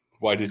breaking.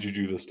 Why did you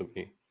do this to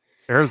me?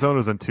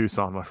 Arizona's in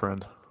Tucson, my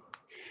friend.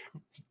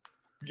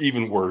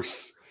 Even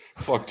worse.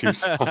 Fuck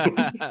Tucson.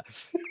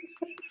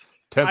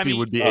 Tempe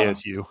would be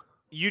ASU.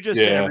 You just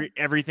said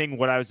everything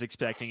what I was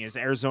expecting is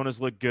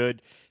Arizona's look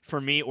good. For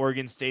me,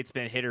 Oregon State's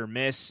been hit or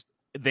miss.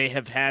 They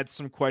have had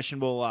some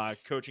questionable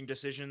coaching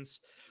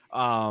decisions.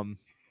 Oh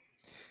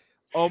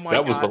my God.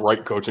 That was the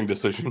right coaching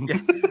decision. Yeah.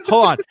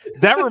 Hold on.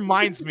 That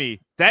reminds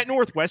me, that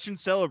Northwestern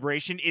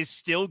celebration is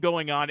still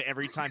going on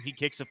every time he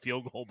kicks a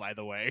field goal, by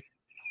the way.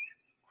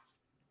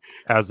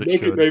 As it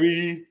should.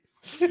 Baby.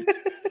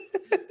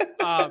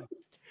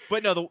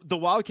 But no, the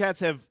Wildcats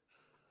have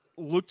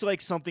looked like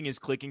something is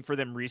clicking for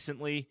them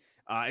recently.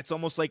 It's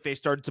almost like they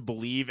started to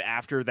believe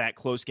after that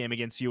close game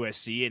against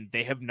USC, and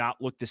they have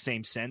not looked the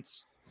same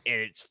since, and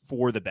it's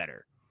for the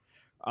better.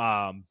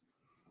 And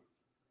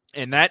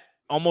that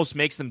almost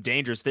makes them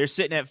dangerous. They're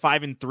sitting at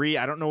 5-3.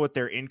 I don't know what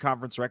their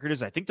in-conference record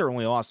is. I think their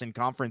only loss in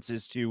conference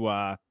is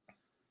to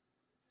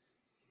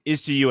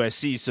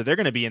USC, so they're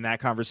going to be in that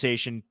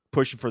conversation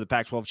pushing for the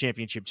Pac-12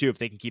 championship too if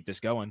they can keep this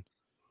going.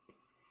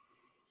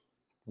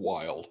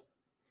 Wild.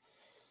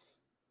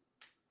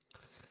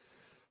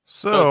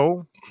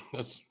 So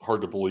that's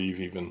hard to believe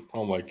even.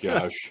 Oh my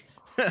gosh.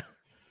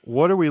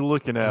 What are we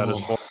looking at as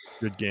far as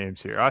good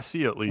games here? I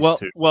see at least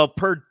two. Well,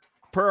 per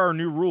our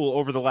new rule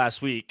over the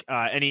last week,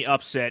 any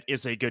upset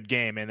is a good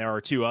game, and there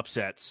are two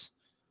upsets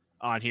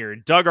on here.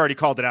 Doug already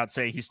called it out,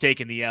 saying he's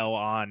taking the L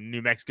on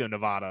New Mexico,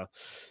 Nevada.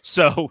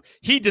 So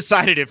he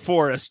decided it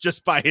for us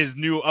just by his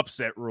new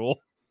upset rule.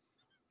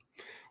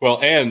 Well,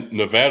 and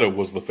Nevada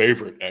was the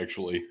favorite,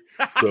 actually.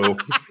 So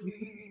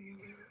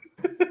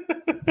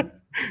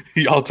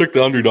y'all took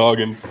the underdog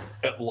and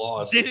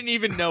lost. Didn't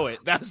even know it.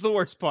 That was the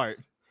worst part.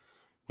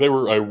 They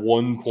were a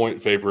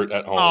 1-point favorite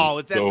at home.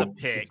 Oh, that's a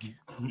pick.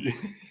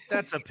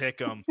 That's a pick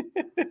 'em.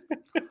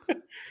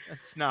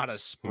 That's not a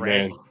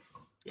spread. Man,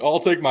 I'll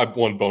take my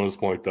 1 bonus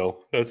point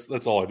though. That's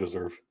all I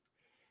deserve.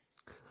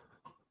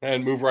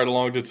 And move right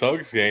along to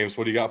Tug's games.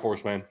 What do you got for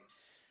us, man?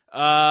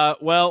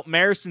 Well,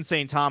 Marist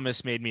St.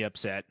 Thomas made me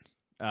upset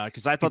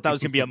because I thought that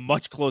was going to be a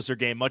much closer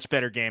game, much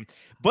better game.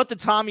 But the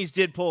Tommies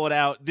did pull it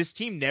out. This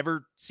team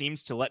never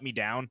seems to let me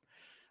down.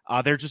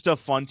 They're just a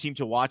fun team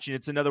to watch, and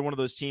it's another one of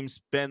those teams,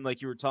 Ben,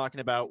 like you were talking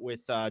about with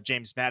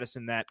James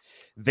Madison, that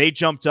they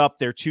jumped up.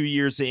 They're 2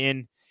 years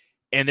in,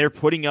 and they're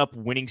putting up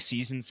winning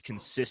seasons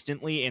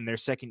consistently in their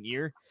second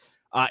year.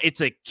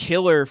 It's a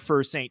killer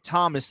for St.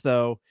 Thomas,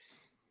 though,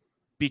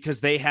 because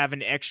they have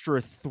an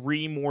extra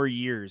 3 more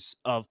years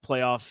of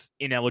playoff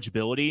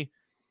ineligibility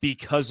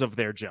because of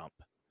their jump.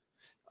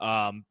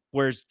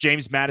 Whereas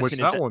James Madison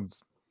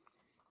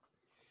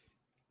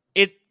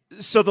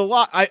So the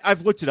law,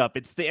 I've looked it up.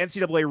 It's the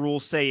NCAA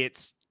rules say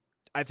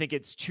I think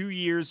it's 2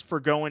 years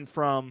for going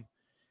from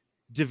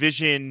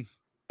Division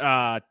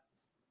 3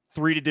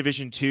 to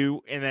Division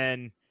 2, and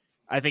then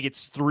I think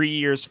it's 3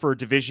 years for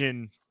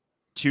Division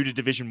 2 to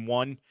Division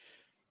 1.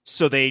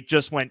 So they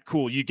just went,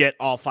 cool, you get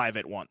all 5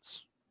 at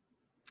once.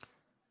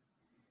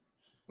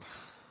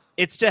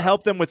 It's to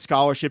help them with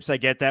scholarships. I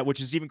get that,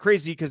 which is even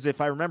crazy because if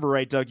I remember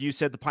right, Doug, you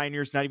said the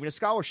Pioneer's not even a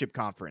scholarship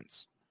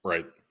conference.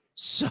 Right.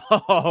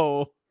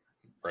 So...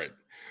 Right.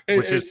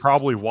 Which is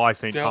probably why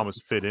St. Thomas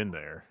fit in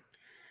there.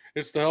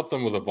 It's to help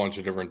them with a bunch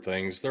of different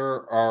things.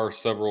 There are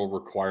several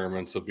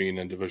requirements of being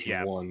in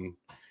Division 1,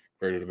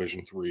 greater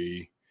Division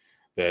 3,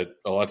 that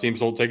a lot of teams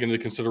don't take into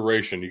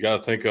consideration. You got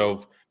to think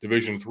of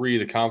Division 3,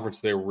 the conference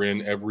they were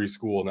in. Every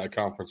school in that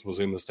conference was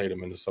in the state of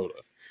Minnesota.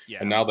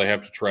 And now they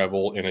have to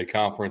travel in a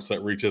conference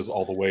that reaches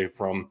all the way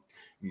from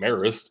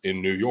Marist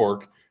in New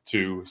York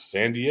to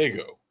San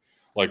Diego.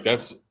 Like,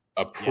 that's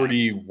a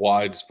pretty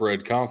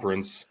widespread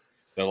conference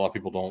that a lot of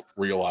people don't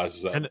realize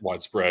is that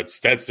widespread.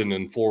 Stetson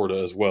in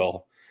Florida as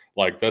well.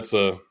 Like, that's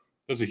a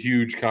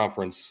huge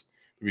conference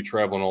to be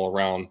traveling all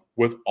around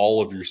with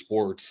all of your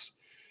sports.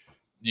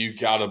 You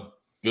got to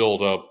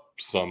build up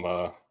some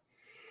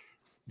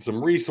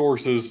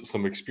resources,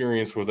 some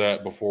experience with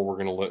that before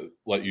we're going to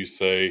let you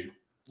say,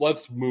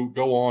 let's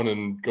go on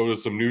and go to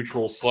some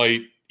neutral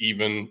site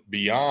even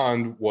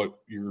beyond what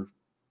you're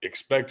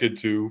expected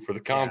to for the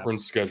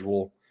conference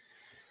schedule.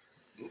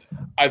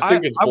 I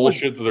think it's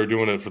bullshit that they're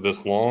doing it for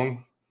this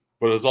long,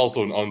 but it's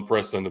also an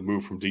unprecedented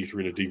move from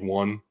D3 to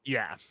D1.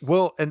 Yeah.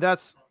 Well, and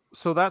that's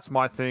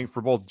my thing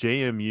for both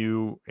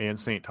JMU and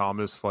St.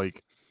 Thomas.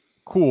 Like,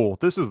 cool,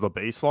 this is the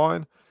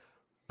baseline,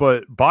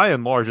 but by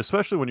and large,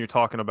 especially when you're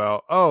talking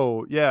about,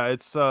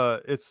 it's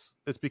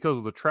because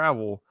of the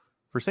travel.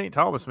 For St.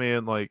 Thomas,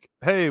 man, like,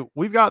 hey,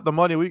 we've got the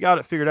money, we got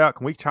it figured out.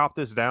 Can we chop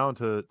this down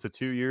to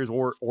 2 years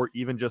or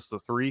even just the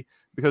 3?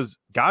 Because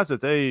guys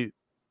that they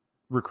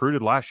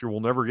recruited last year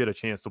will never get a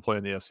chance to play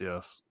in the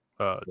FCS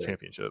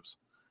championships.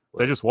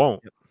 They just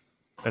won't.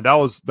 And that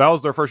was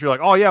their first year.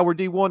 Like, oh yeah, we're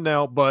D1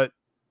 now, but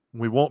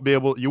we won't be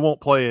able. You won't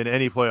play in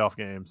any playoff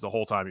games the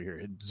whole time you're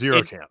here.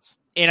 Zero chance.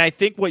 And I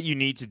think what you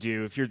need to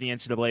do if you're the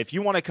NCAA, if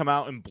you want to come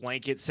out and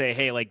blanket say,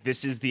 hey, like,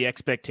 this is the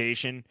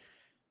expectation,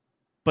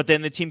 but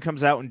then the team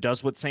comes out and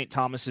does what St.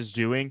 Thomas is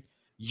doing,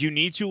 you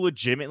need to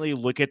legitimately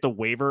look at the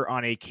waiver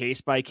on a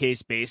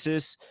case-by-case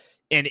basis.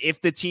 And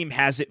if the team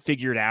has it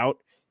figured out,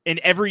 and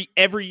every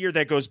year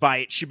that goes by,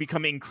 it should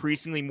become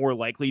increasingly more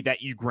likely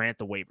that you grant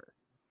the waiver,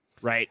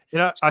 right?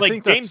 Yeah, I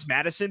think James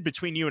Madison,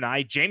 between you and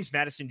I, James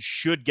Madison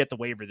should get the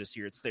waiver this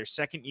year. It's their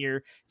second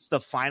year. It's the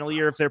final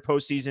year of their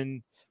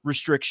postseason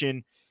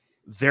restriction.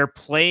 They're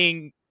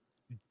playing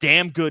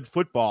damn good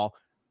football.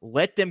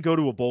 Let them go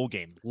to a bowl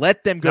game.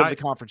 Let them go to the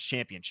conference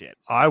championship.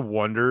 I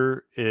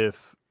wonder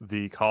if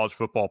the college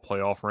football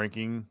playoff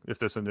ranking, if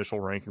this initial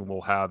ranking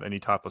will have any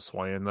type of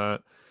sway in that.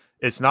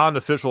 It's not an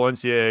official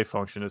NCAA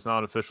function. It's not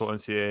an official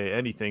NCAA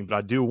anything, but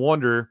I do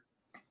wonder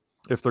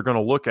if they're going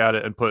to look at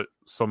it and put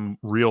some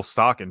real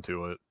stock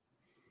into it.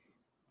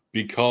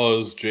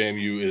 Because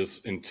JMU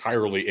is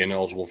entirely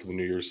ineligible for the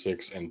New Year's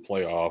Six and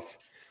playoff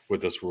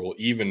with this rule,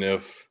 even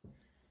if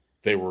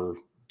they were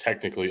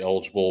technically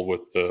eligible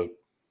with the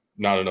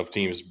not enough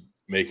teams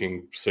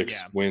making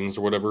 6 wins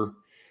or whatever,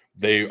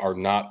 they are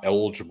not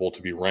eligible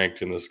to be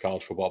ranked in this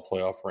college football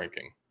playoff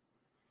ranking.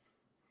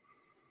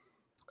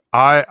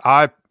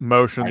 I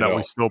motion that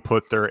we still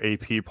put their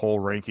AP poll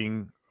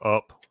ranking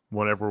up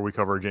whenever we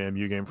cover a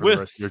JMU game for the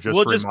rest of the year.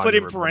 We'll just put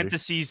in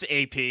parentheses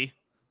AP.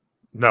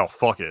 No,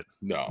 fuck it.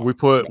 No.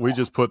 We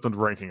just put the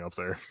ranking up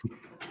there.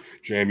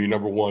 JMU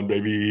number 1,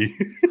 baby.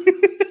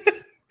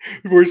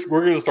 We're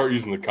going to start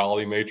using the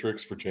Colley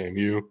matrix for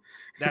JMU.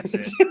 That's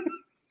it.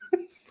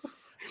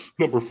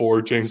 Number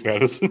 4, James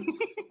Madison.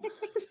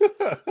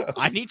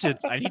 I need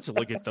to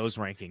look at those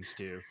rankings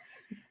too.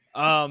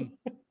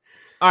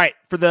 All right,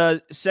 for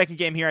the second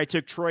game here, I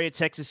took Troy at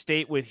Texas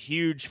State with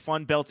huge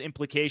Fun Belt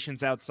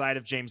implications outside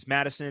of James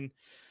Madison.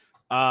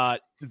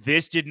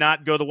 This did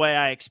not go the way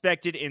I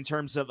expected in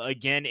terms of,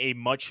 again, a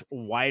much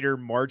wider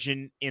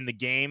margin in the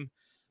game.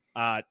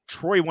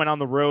 Troy went on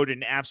the road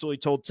and absolutely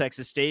told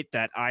Texas State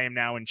that I am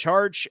now in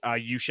charge.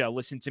 You shall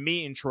listen to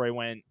me. And Troy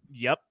went,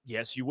 yep,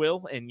 yes, you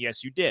will. And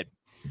yes, you did.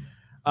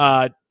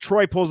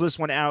 Troy pulls this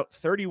one out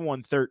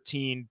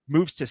 31-13,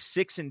 moves to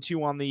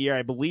 6-2 on the year.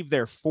 I believe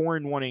they're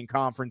 4-1 in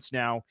conference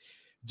now,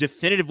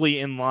 definitively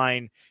in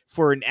line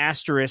for an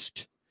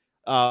asterisk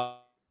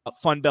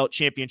Fun Belt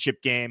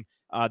championship game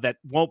that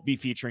won't be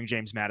featuring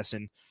James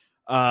Madison.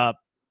 Both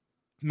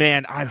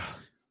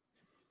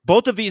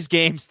of these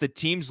games, the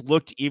teams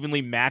looked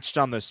evenly matched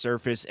on the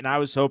surface, and I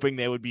was hoping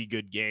they would be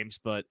good games,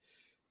 but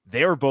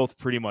they were both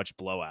pretty much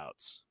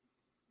blowouts.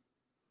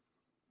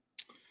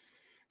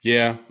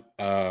 Yeah.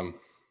 I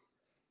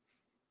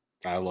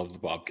love the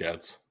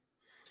Bobcats.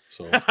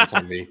 So that's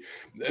on me.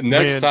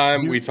 Next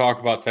time we talk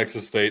about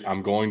Texas State,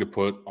 I'm going to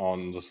put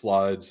on the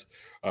slides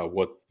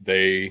what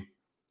they,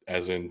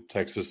 as in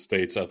Texas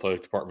State's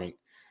athletic department,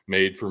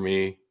 made for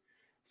me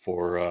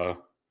for a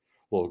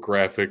little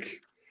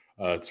graphic.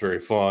 It's very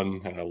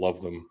fun, and I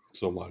love them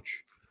so much.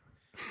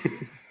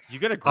 You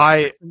got a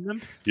graphic from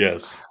them?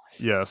 Yes.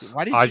 Yes.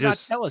 Why did you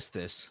not tell us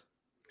this?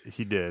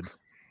 He did.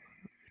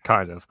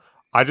 Kind of.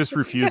 I just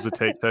refuse to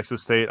take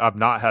Texas State. I've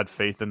not had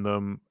faith in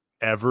them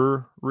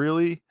ever,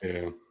 really.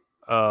 Yeah.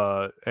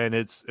 And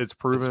it's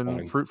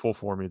proven fruitful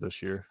for me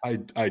this year.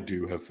 I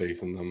do have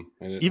faith in them.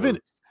 And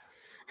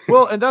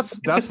and that's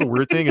the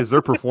weird thing is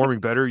they're performing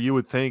better. You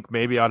would think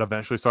maybe I'd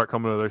eventually start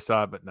coming to their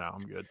side, but no,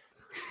 I'm good.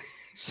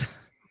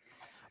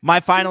 My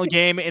final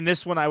game, and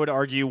this one I would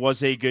argue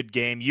was a good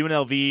game.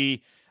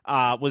 UNLV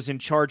was in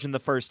charge in the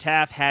first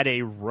half, had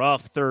a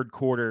rough third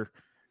quarter,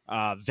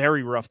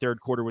 very rough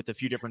third quarter with a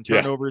few different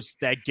turnovers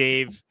that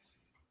gave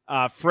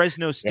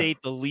Fresno State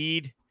the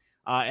lead,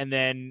 and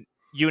then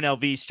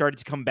UNLV started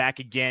to come back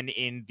again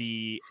in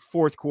the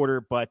fourth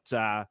quarter, but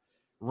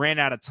ran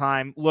out of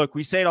time. Look,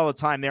 we say it all the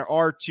time. There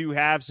are 2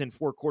 halves and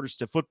 4 quarters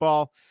to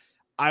football.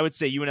 I would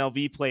say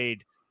UNLV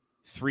played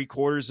 3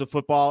 quarters of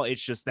football.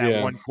 It's just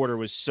that one quarter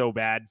was so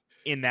bad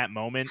in that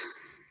moment.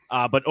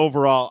 But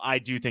overall, I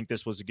do think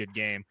this was a good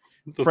game.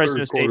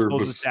 Fresno State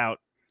pulls us out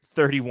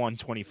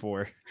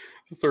 31-24.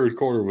 The third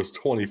quarter was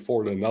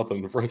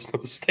 24-0 to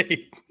Fresno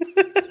State.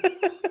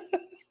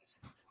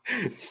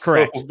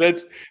 Correct. So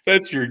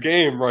that's your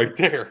game right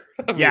there.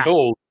 Yeah,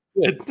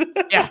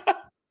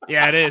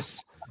 it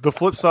is. The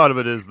flip side of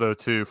it is, though,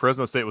 too,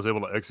 Fresno State was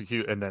able to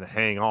execute and then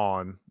hang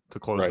on to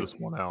close this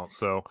one out.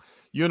 So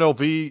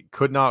UNLV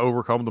could not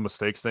overcome the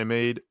mistakes they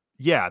made.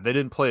 Yeah, they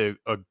didn't play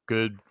a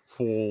good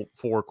full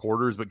 4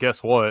 quarters, but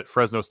guess what?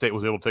 Fresno State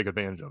was able to take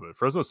advantage of it.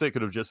 Fresno State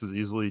could have just as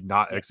easily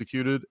not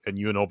executed, and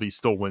UNLV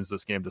still wins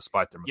this game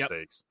despite their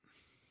mistakes.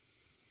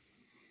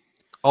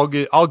 I'll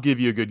give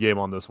you a good game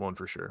on this one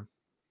for sure.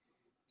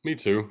 Me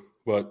too,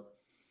 but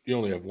you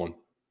only have one.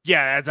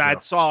 Yeah,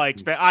 that's all I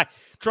expect.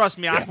 Trust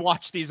me, I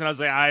watched these and I was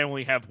like, I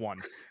only have one.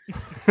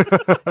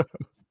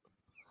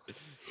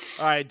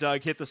 All right,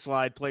 Doug, hit the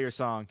slide. Play your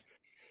song.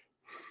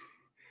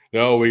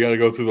 No, we got to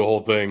go through the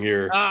whole thing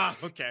here.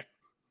 Okay.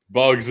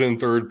 Bugs in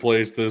third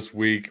place this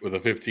week with a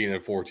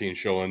 15-14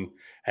 showing,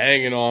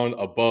 hanging on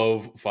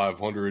above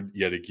 500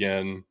 yet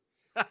again.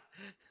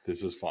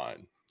 This is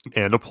fine.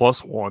 And a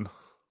 +1.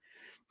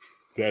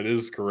 That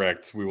is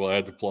correct. We will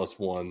add the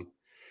 +1.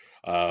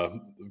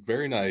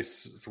 Very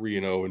nice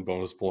 3-0 in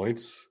bonus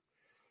points.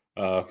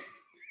 Tug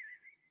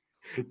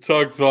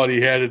thought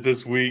he had it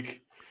this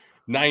week.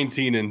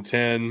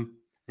 19-10.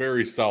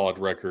 Very solid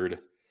record.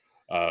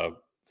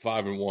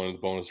 5-1 in the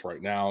bonus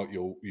right now.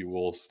 You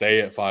will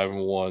stay at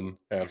 5-1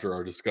 after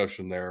our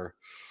discussion there.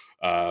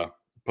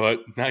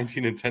 But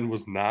 19-10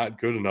 was not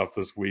good enough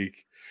this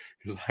week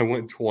because I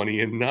went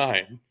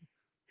 20-9.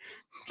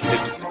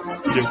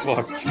 Get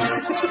fucked.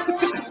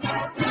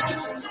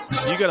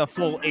 You got a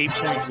full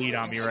 8-point lead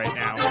on me right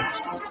now.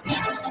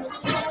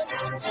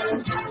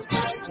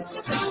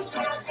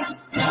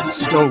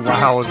 So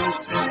loud.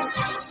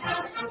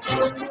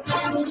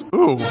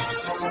 Ooh,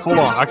 hold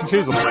on. I can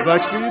change the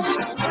playback speed.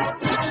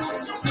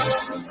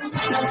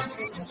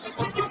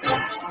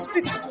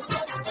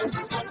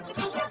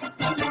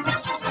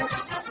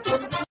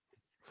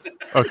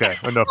 Okay,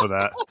 enough of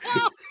that.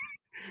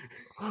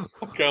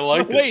 Okay, I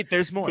like it. Wait,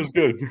 there's more. It was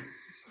good.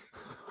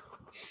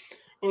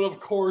 But of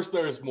course,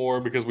 there's more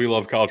because we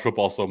love college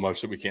football so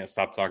much that we can't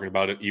stop talking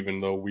about it,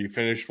 even though we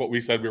finished what we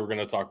said we were going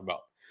to talk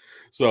about.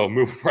 So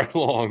moving right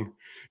along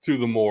to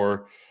the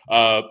more.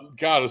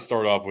 Got to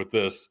start off with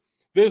this.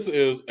 This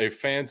is a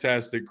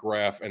fantastic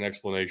graph and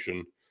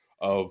explanation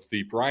of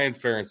the Brian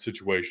Ferentz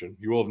situation.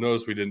 You will have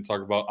noticed we didn't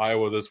talk about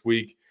Iowa this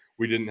week.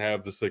 We didn't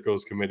have the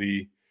Sickos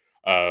Committee,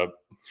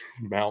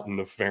 Mountain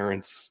of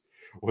Ferentz,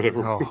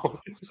 whatever. Oh,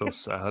 so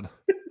sad.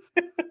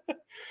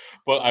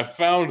 But I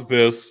found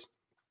this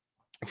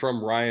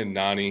from Ryan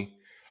Nani,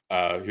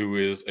 who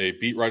is a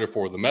beat writer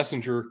for The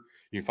Messenger.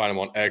 You can find him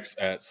on X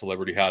at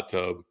Celebrity Hot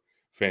Tub.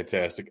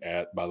 Fantastic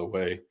by the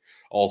way.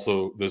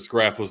 Also, this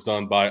graph was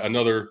done by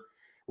another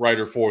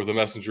writer for The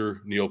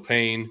Messenger, Neil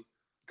Payne.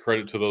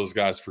 Credit to those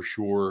guys for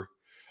sure.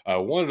 I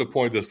wanted to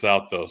point this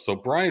out, though. So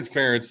Brian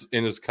Ferentz,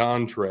 in his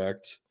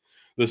contract,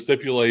 the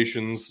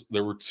stipulations,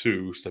 there were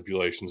 2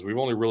 stipulations. We've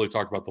only really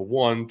talked about the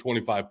one,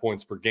 25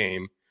 points per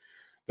game.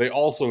 They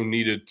also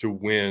needed to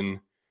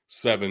win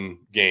 7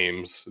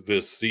 games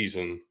this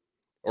season,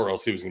 or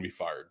else he was going to be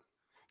fired.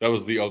 That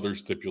was the other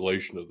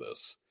stipulation of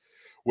this,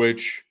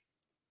 which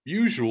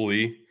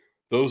usually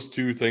those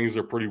 2 things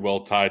are pretty well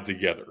tied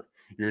together.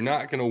 You're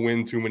not going to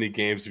win too many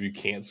games if you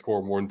can't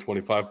score more than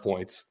 25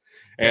 points.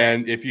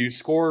 And if you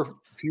score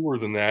fewer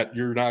than that,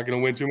 you're not going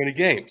to win too many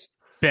games.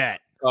 Bet.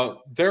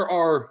 There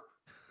are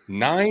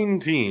 9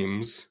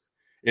 teams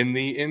in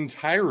the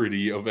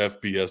entirety of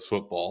FBS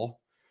football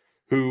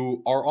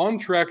who are on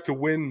track to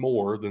win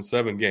more than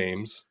 7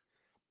 games,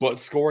 but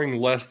scoring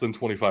less than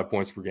 25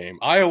 points per game.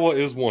 Iowa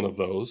is one of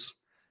those.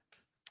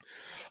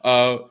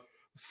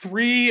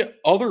 3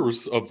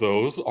 others of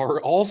those are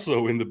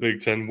also in the Big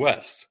Ten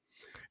West.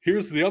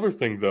 Here's the other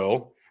thing,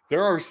 though.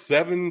 There are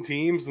 7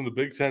 teams in the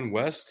Big Ten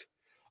West.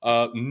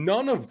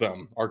 None of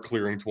them are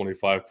clearing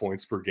 25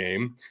 points per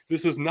game.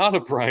 This is not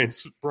a Brian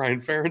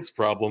Ferentz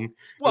problem.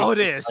 Well,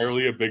 it's it is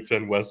entirely a Big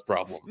Ten West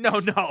problem.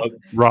 No.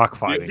 Rock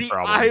fighting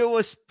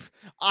problem.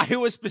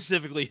 Iowa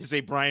specifically is a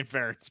Brian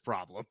Ferentz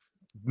problem.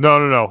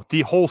 No.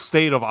 The whole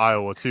state of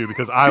Iowa, too,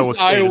 because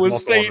Iowa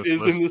State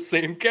is in the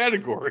same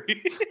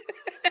category.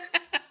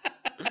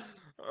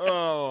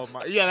 Oh,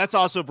 my. Yeah, that's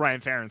also Brian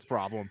Ferentz'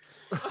 problem.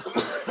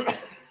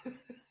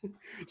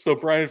 So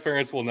Brian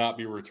Ferentz will not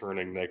be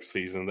returning next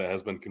season. That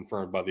has been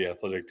confirmed by the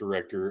athletic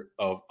director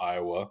of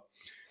Iowa.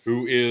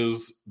 who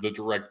is the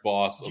direct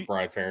boss of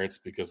Brian Ferentz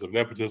because of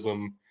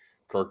nepotism.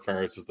 Kirk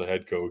Ferentz is the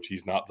head coach.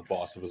 He's not the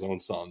boss of his own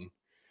son.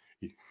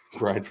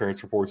 Brian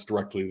Ferentz reports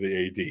directly to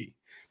the AD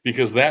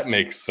because that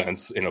makes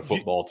sense in a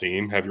football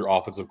team. Have your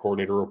offensive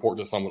coordinator report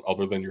to someone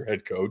other than your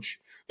head coach.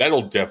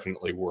 That'll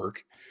definitely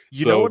work.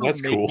 You know what will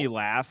make me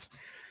laugh?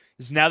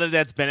 Is now that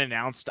that's been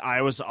announced,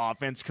 Iowa's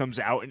offense comes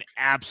out and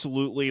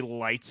absolutely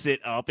lights it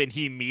up, and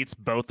he meets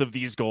both of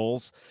these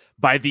goals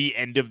by the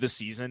end of the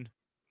season.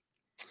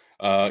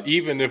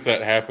 Even if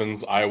that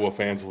happens, Iowa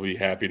fans will be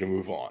happy to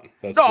move on.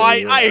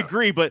 I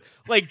agree, but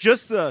like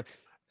just the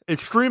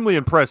extremely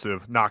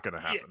impressive, not going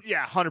to happen.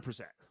 Yeah,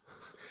 100%.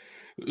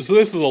 So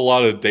this is a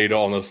lot of data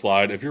on the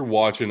slide. If you're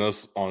watching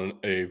us on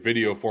a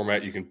video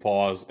format, you can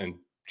pause and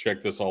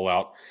check this all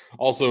out.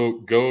 Also,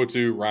 go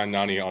to Ryan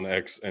Nani on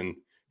X and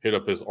hit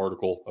up his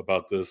article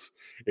about this.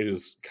 It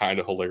is kind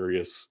of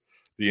hilarious.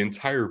 The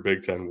entire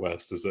Big Ten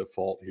West is at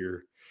fault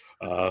here.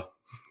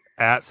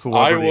 At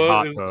Celebrity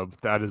Hot Tub,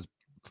 that is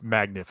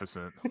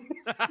magnificent.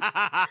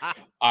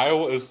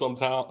 Iowa is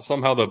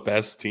somehow the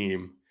best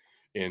team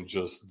in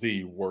just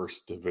the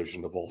worst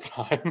division of all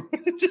time.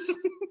 Just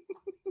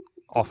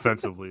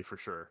offensively, for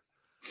sure.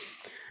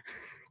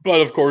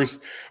 But, of course,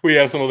 we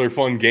have some other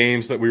fun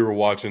games that we were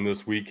watching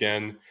this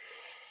weekend.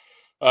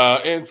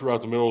 And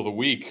throughout the middle of the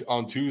week,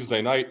 on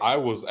Tuesday night, I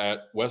was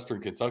at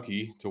Western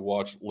Kentucky to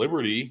watch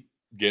Liberty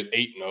get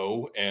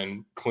 8-0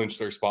 and clinch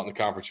their spot in the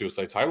Conference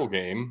USA title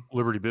game.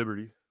 Liberty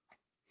Bibberty.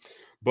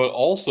 But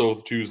also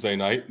Tuesday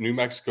night, New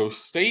Mexico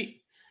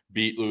State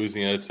beat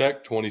Louisiana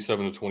Tech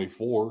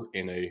 27-24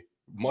 in a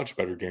much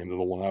better game than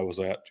the one I was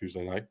at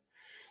Tuesday night.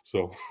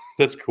 So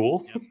that's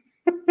cool. Yep.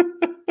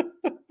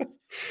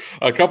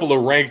 A couple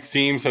of ranked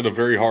teams had a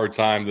very hard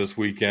time this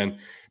weekend.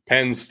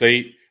 Penn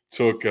State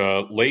took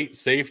a late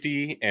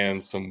safety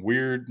and some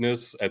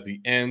weirdness at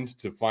the end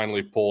to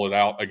finally pull it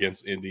out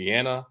against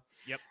Indiana.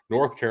 Yep.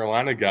 North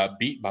Carolina got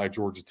beat by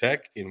Georgia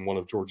Tech in one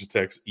of Georgia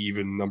Tech's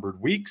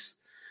even-numbered weeks.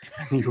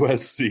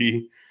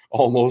 USC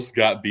almost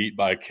got beat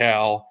by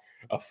Cal,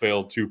 a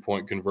failed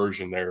 2-point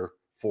conversion there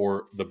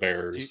for the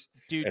Bears.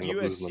 Dude,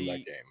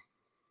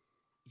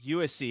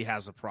 USC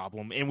has a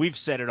problem, and we've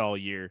said it all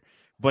year,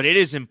 but it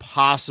is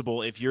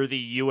impossible if you're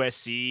the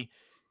USC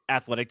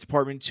athletic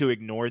department to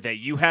ignore that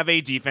you have a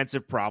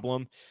defensive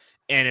problem.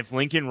 And if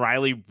Lincoln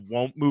Riley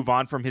won't move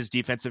on from his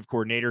defensive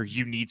coordinator,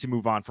 you need to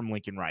move on from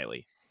Lincoln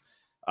Riley.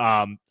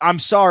 I'm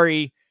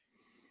sorry.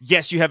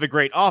 Yes, you have a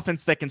great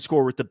offense that can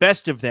score with the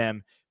best of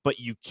them, but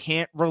you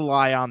can't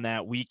rely on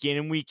that week in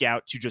and week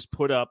out to just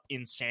put up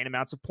insane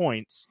amounts of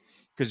points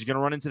because you're going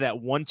to run into that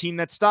one team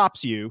that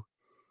stops you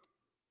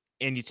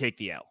and you take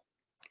the L.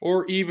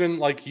 Or even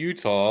like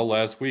Utah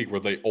last week where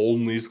they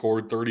only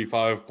scored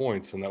 35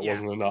 points and that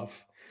wasn't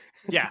enough.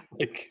 Yeah.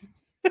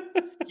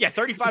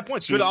 35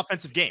 points, good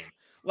offensive game.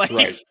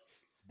 Right.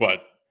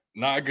 But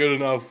not good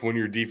enough when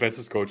your defense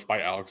is coached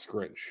by Alex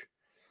Grinch.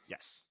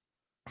 Yes.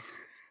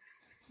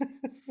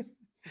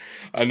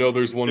 I know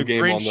there's one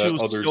game on the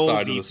other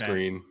side of the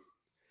screen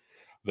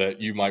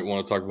that you might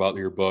want to talk about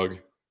here, Bug.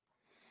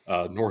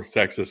 North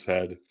Texas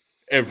had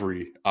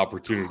every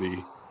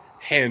opportunity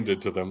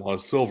handed to them on a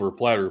silver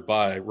platter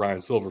by Ryan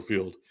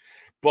Silverfield.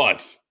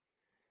 But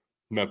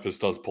Memphis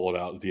does pull it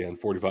out at the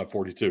end,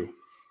 45-42.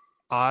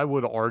 I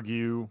would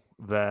argue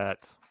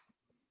that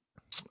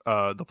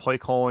the play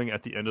calling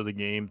at the end of the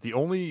game, the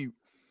only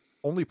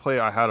play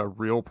I had a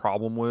real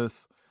problem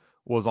with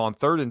was on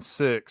 3rd and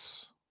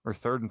 6 or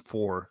 3rd and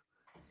 4.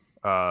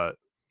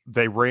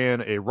 They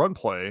ran a run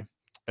play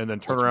and then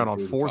turn around on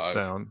 4th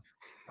down.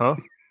 Huh?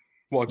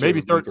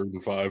 Maybe 3rd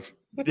and 5.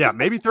 Yeah,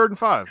 maybe 3rd and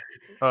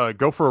 5.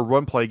 Go for a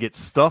run play, get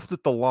stuffed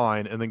at the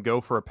line, and then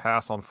go for a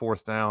pass on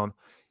 4th down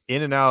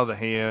in and out of the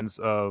hands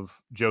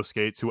of Joe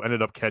Skates, who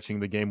ended up catching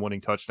the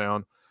game-winning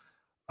touchdown.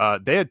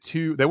 They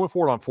went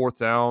forward on 4th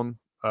down,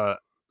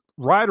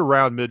 right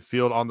around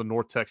midfield on the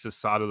North Texas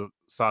side of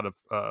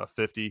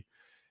 50.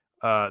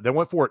 They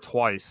went for it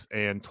twice,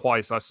 and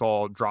twice I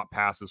saw drop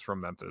passes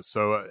from Memphis.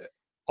 So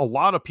a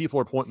lot of people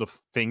are pointing the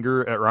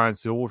finger at Ryan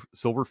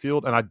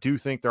Silverfield, and I do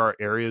think there are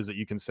areas that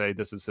you can say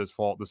this is his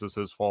fault, this is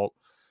his fault.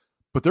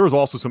 But there was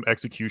also some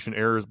execution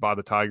errors by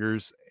the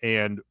Tigers,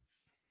 and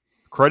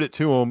credit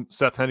to him,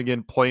 Seth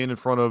Hennigan playing in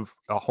front of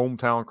a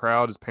hometown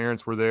crowd. His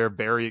parents were there,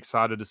 very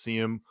excited to see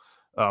him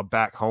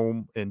back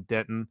home in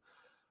Denton.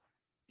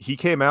 He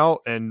came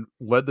out and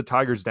led the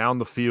Tigers down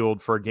the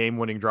field for a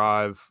game-winning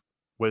drive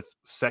with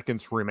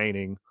seconds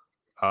remaining.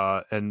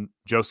 And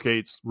Joe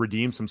Skates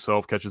redeems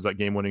himself, catches that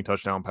game-winning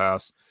touchdown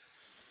pass.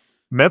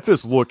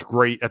 Memphis looked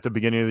great at the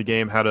beginning of the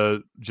game,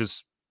 didn't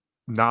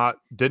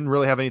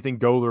really have anything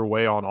go their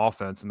way on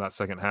offense in that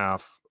second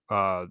half.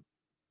 I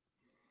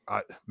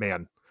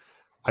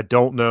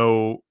don't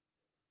know.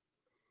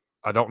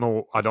 I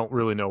don't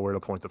really know where to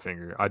point the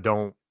finger. I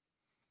don't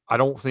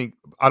think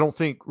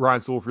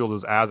Ryan Silverfield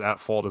is as at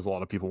fault as a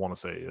lot of people want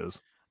to say he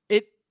is.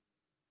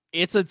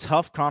 It's a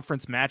tough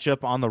conference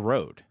matchup on the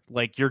road.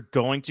 Like, you're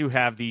going to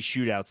have these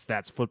shootouts.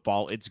 That's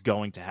football. It's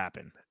going to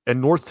happen. And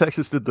North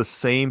Texas did the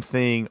same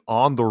thing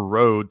on the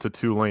road to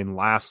Tulane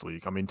last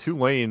week. I mean,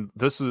 Tulane,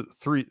 this is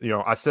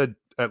I said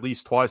at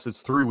least twice,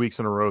 it's 3 weeks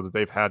in a row that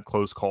they've had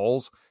close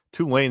calls.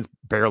 Tulane's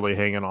barely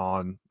hanging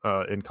on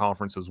in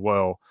conference as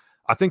well.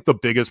 I think the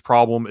biggest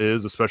problem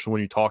is, especially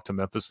when you talk to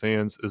Memphis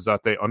fans, is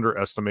that they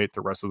underestimate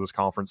the rest of this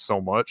conference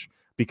so much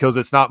because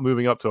it's not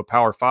moving up to a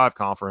Power 5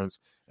 conference,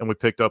 and we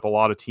picked up a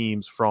lot of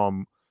teams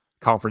from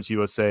Conference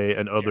USA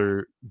and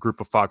other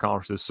group of 5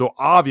 conferences. So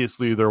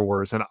obviously they're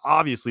worse, and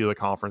obviously the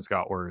conference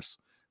got worse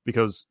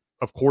because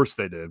of course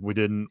they did. We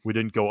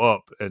didn't go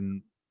up,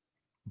 and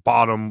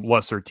bottom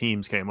lesser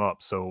teams came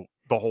up. So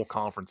the whole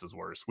conference is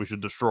worse. We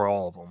should destroy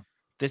all of them.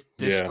 This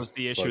was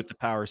the issue with the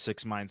Power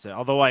 6 mindset.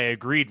 Although I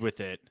agreed with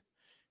it,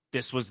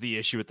 this was the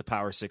issue with the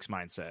Power 6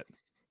 mindset.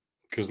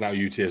 Because now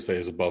UTSA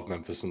is above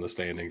Memphis in the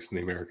standings in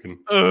the American.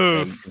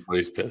 And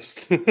everybody's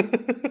pissed.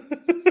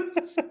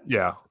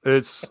 Yeah,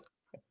 it's...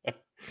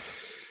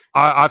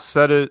 I've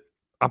said it.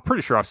 I'm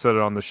pretty sure I've said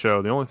it on the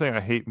show. The only thing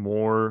I hate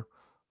more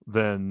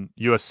than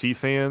USC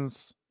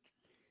fans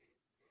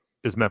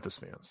is Memphis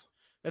fans.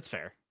 That's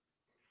fair.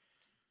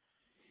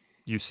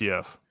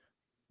 UCF.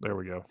 There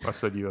we go. I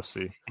said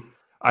UFC.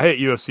 I hate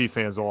UFC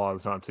fans a lot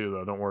of the time too,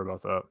 though. Don't worry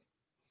about that.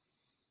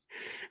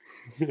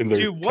 In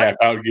their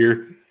tap-out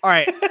gear. All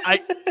right,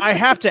 I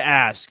have to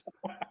ask,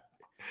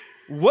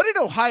 what did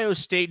Ohio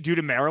State do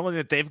to Maryland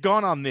that they've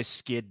gone on this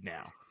skid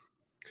now?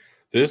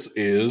 This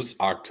is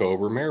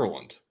October,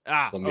 Maryland.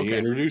 Let me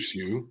introduce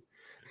you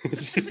to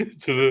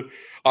the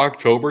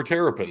October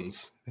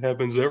Terrapins. It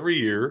happens every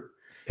year.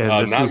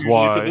 And not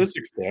usually to this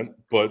extent,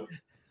 but...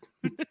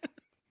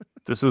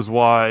 This is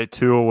why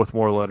Tua with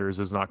more letters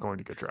is not going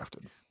to get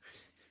drafted.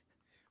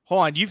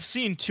 Hold on, you've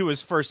seen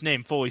Tua's first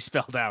name fully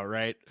spelled out,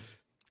 right?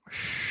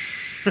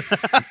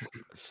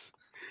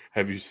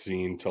 Have you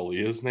seen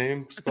Talia's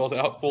name spelled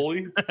out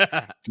fully?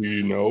 Do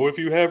you know if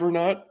you have or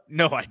not?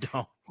 No, I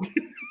don't.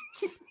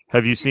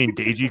 Have you seen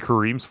Deji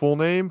Kareem's full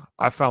name?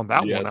 I found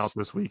that one out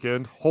this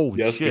weekend. Holy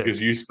shit. Yes, because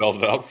you spelled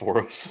it out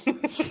for us.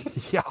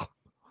 Yeah.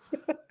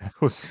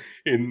 It was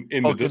in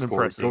the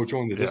Discord. Impressive. Go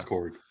join the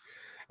Discord.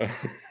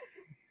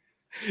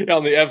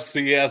 On the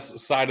FCS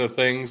side of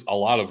things, a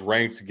lot of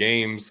ranked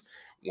games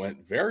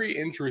went very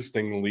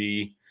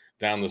interestingly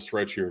down the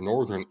stretch here.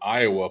 Northern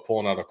Iowa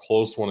pulling out a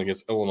close one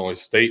against Illinois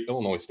State.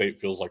 Illinois State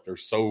feels like they're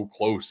so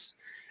close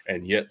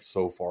and yet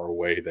so far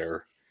away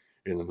there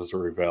in the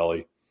Missouri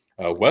Valley.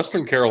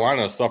 Western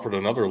Carolina suffered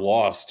another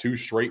loss, 2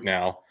 straight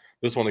now.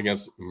 This one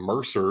against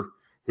Mercer,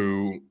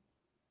 who,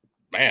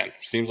 man,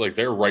 seems like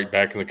they're right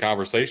back in the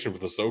conversation for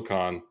the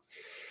SoCon.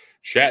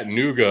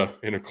 Chattanooga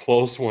in a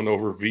close one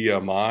over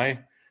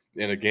VMI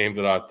in a game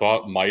that I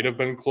thought might have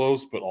been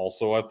close, but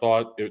also I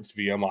thought it's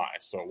VMI.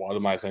 So what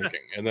am I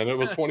thinking? And then it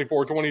was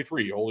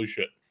 24-23. Holy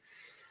shit.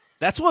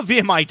 That's what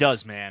VMI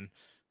does, man.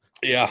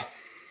 Yeah.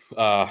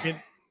 I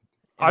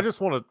just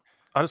want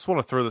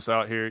to throw this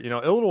out here.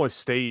 Illinois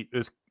State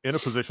is in a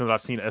position that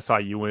I've seen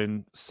SIU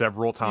in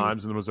several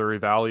times in the Missouri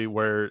Valley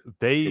where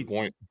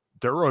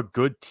they're a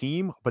good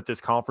team, but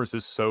this conference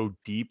is so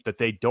deep that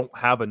they don't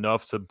have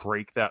enough to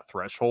break that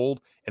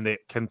threshold, and they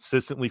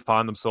consistently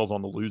find themselves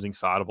on the losing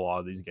side of a lot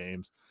of these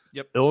games.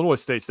 Yep. Illinois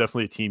State's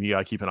definitely a team you got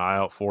to keep an eye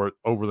out for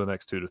over the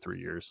next 2 to 3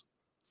 years.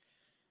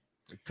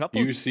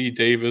 UC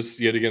Davis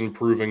yet again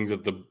proving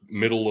that the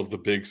middle of the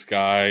Big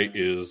Sky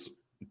is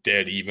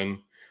dead even.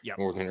 Yep.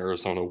 Northern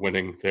Arizona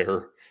winning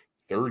there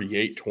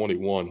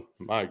 38-21.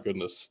 My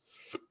goodness.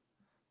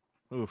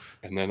 Oof.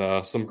 And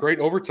then some great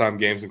overtime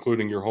games,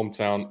 including your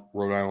hometown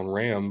Rhode Island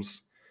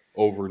Rams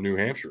over New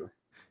Hampshire.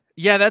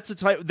 Yeah,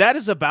 that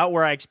is about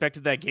where I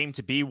expected that game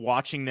to be,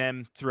 watching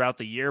them throughout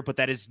the year, but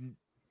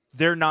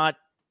they're not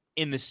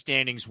in the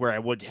standings where I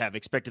would have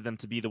expected them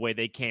to be the way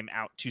they came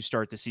out to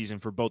start the season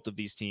for both of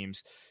these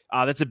teams.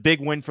 That's a big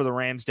win for the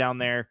Rams down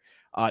there.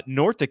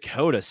 North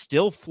Dakota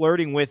still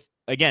flirting with,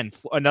 again,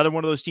 another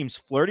one of those teams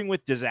flirting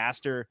with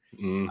disaster.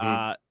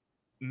 Mm-hmm.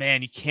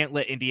 Man, you can't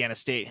let Indiana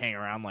State hang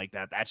around like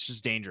that. That's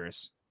just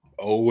dangerous.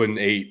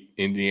 0-8,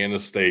 Indiana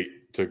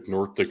State took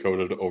North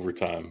Dakota to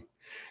overtime.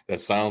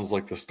 That sounds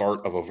like the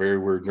start of a very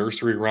weird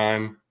nursery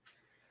rhyme.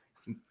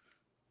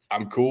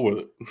 I'm cool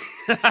with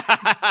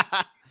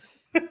it.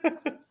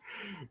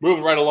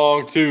 Moving right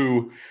along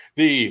to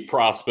the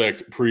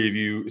prospect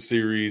preview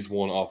series,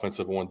 one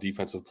offensive, one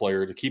defensive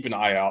player to keep an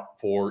eye out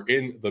for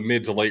in the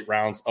mid to late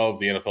rounds of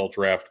the NFL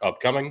draft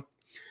upcoming.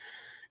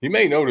 You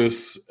may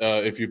notice,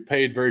 if you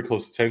paid very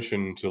close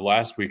attention to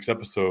last week's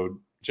episode,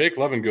 Jake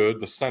Levengood,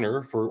 the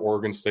center for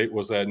Oregon State,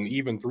 was at an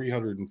even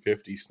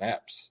 350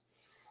 snaps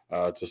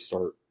to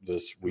start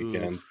this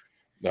weekend.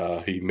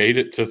 He made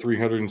it to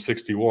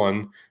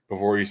 361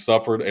 before he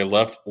suffered a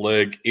left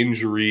leg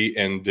injury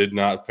and did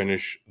not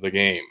finish the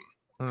game.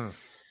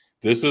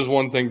 This is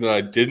one thing that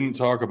I didn't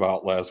talk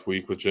about last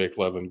week with Jake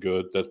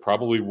Levengood that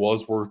probably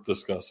was worth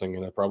discussing,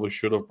 and I probably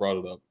should have brought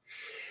it up.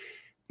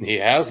 He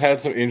has had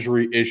some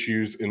injury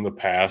issues in the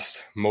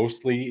past,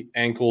 mostly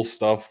ankle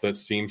stuff that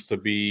seems to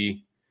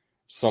be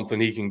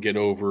something he can get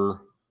over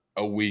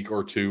a week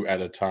or two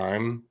at a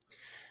time.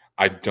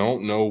 I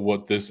don't know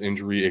what this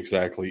injury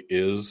exactly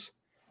is.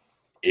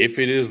 If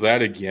it is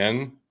that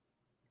again,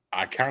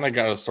 I kind of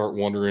got to start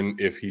wondering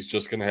if he's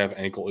just going to have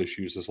ankle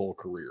issues his whole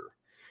career.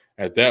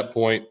 At that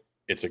point,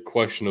 it's a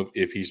question of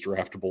if he's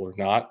draftable or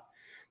not.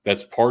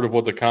 That's part of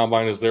what the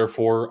combine is there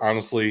for.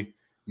 Honestly,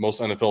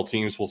 most NFL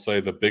teams will say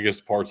the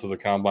biggest parts of the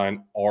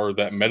combine are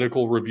that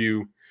medical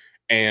review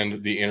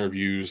and the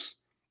interviews.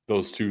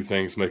 Those two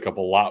things make up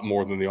a lot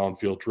more than the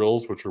on-field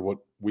drills, which are what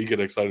we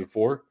get excited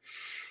for.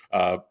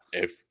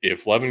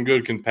 If Levin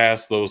Good can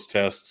pass those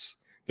tests,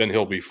 then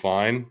he'll be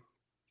fine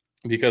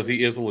because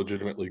he is a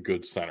legitimately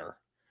good center.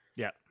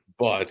 Yeah.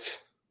 But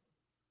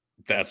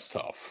that's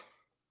tough.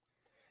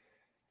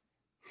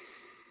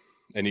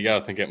 And you got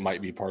to think it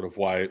might be part of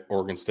why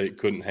Oregon State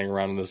couldn't hang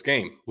around in this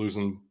game,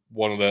 losing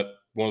one of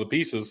the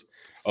pieces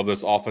of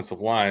this offensive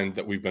line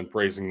that we've been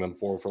praising them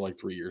for like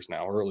 3 years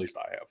now, or at least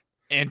I have.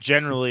 And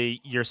generally,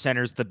 your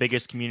center's the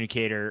biggest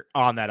communicator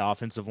on that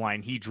offensive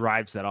line. He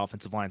drives that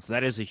offensive line, so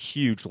that is a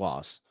huge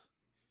loss.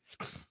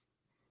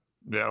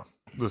 Yeah,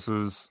 this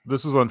is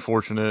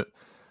unfortunate.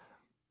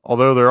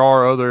 Although there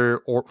are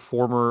other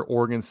former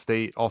Oregon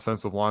State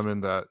offensive linemen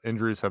that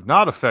injuries have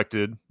not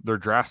affected their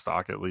draft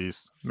stock, at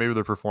least. Maybe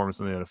their performance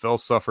in the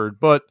NFL suffered,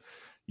 but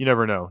you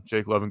never know.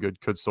 Jake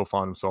Levengood could still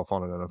find himself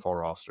on an NFL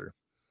roster.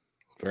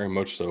 Very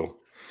much so.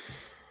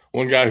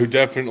 One guy who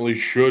definitely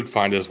should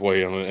find his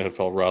way on an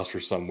NFL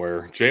roster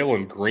somewhere,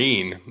 Jalen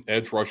Green,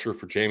 edge rusher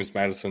for James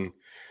Madison,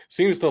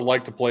 seems to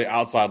like to play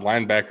outside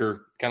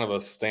linebacker, kind of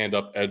a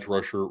stand-up edge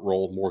rusher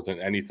role more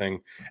than anything.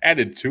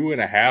 Added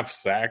 2.5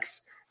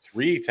 sacks,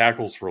 3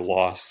 tackles for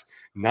loss,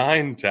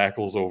 9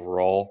 tackles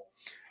overall.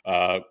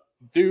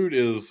 Dude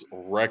is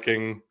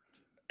wrecking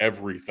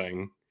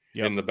everything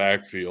in the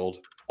backfield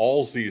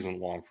all season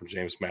long for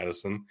James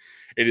Madison.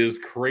 It is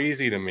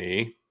crazy to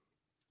me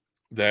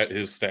that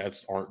his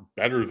stats aren't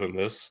better than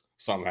this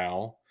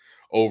somehow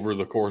over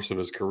the course of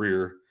his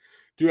career.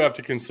 Do have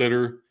to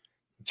consider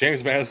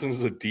James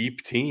Madison's a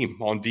deep team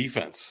on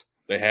defense.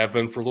 They have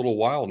been for a little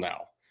while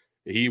now.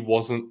 He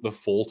wasn't the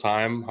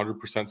full-time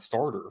 100%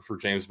 starter for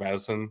James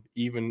Madison,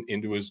 even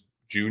into his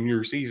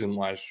junior season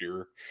last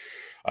year.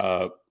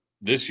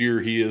 This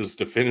year, he is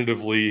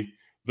definitively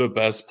the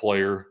best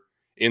player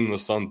in the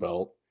Sun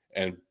Belt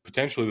and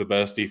potentially the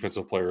best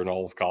defensive player in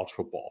all of college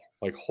football.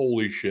 Like,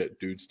 holy shit,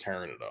 dude's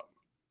tearing it up.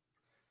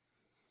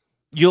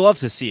 You love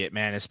to see it,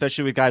 man,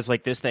 especially with guys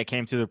like this that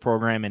came through the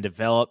program and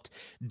developed,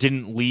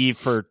 didn't leave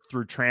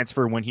through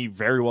transfer when he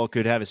very well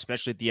could have,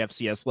 especially at the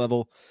FCS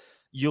level.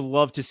 You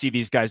love to see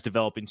these guys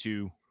develop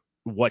into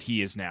what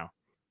he is now.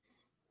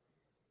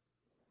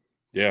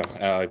 Yeah,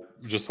 I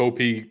just hope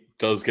he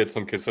does get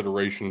some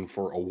consideration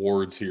for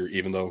awards here,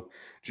 even though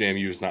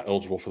JMU is not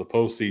eligible for the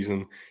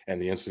postseason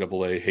and the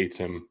NCAA hates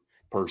him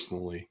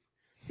personally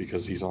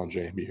because he's on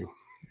JMU.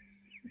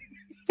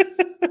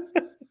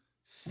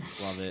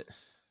 Love it.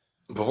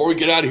 Before we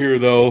get out of here,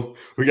 though,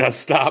 we got to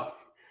stop.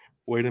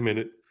 Wait a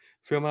minute.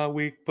 Feel my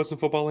week. Put some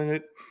football in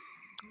it.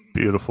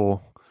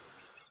 Beautiful.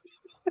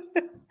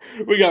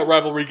 We got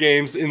rivalry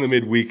games in the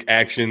midweek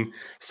action.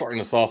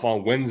 Starting us off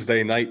on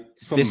Wednesday night.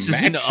 This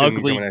is an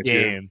ugly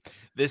game.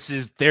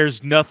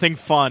 There's nothing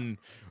fun.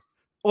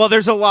 Well,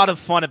 there's a lot of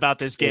fun about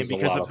this game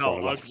because of how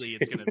ugly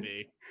it's going to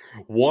be.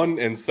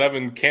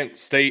 1-7 Kent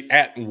State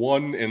at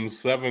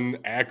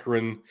 1-7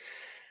 Akron.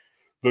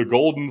 The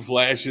Golden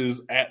Flashes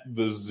at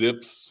the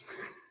Zips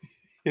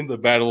in the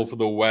battle for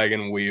the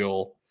wagon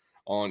wheel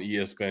on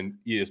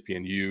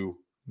ESPNU.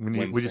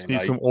 We just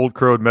need some Old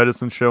Crow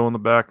Medicine show in the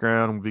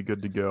background. We'll be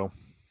good to go.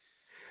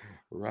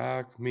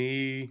 Rock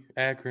me,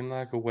 Akron,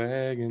 like a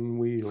wagon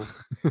wheel.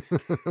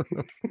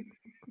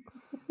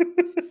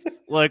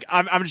 Look,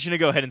 I'm just going to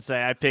go ahead and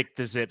say I picked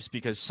the Zips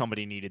because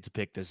somebody needed to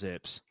pick the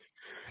Zips.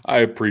 I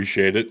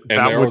appreciate it. And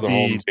that would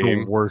be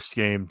the worst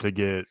game to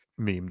get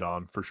memed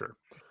on, for sure.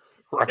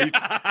 Right?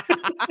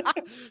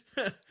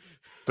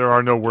 There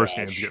are no worse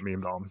games to get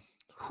memed on.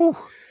 Whew.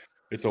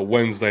 It's a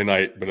Wednesday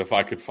night, but if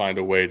I could find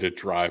a way to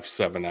drive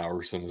 7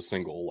 hours in a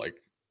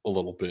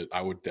little bit,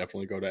 I would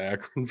definitely go to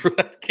Akron for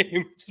that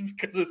game just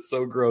because it's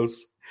so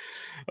gross.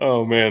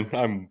 Oh, man,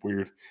 I'm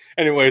weird.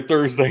 Anyway,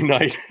 Thursday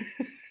night,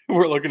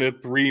 we're looking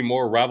at 3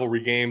 more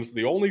rivalry games.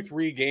 The only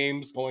 3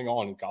 games going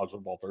on in college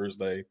football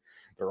Thursday.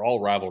 They're all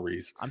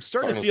rivalries. I'm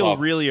starting to feel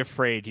really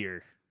afraid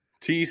here.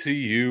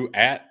 TCU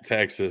at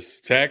Texas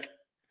Tech.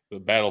 The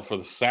battle for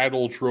the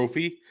Saddle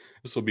Trophy.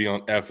 This will be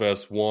on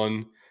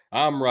FS1.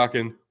 I'm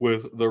rocking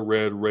with the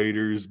Red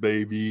Raiders,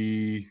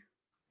 baby.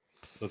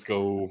 Let's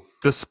go.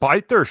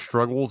 Despite their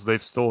struggles,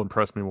 they've still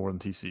impressed me more than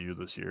TCU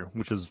this year,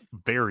 which is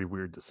very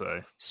weird to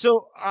say.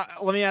 So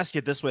let me ask you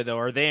it this way, though.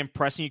 Are they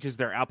impressing you because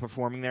they're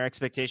outperforming their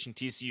expectation?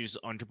 TCU's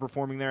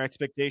underperforming their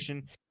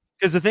expectation?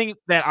 Because the thing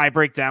that I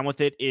break down with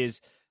it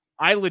is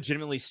I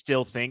legitimately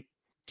still think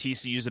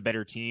TCU's a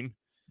better team.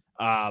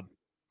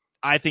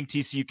 I think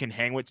TCU can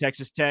hang with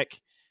Texas Tech.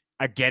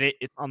 I get it.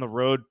 It's on the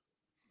road.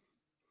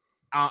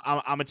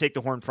 I'm going to take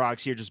the Horned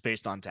Frogs here just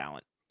based on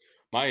talent.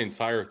 My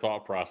entire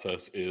thought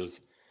process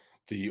is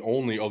the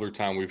only other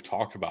time we've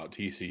talked about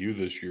TCU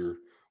this year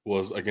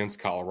was against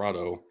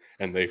Colorado,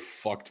 and they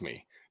fucked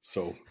me.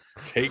 So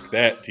take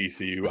that,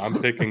 TCU. I'm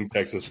picking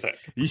Texas Tech.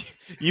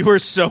 You were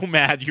so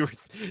mad. You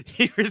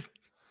were.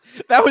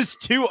 That was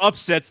 2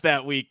 upsets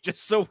that week.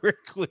 Just so we're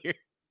clear.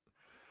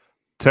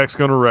 Tech's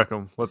gonna wreck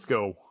them. Let's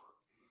go.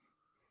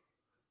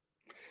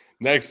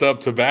 Next up,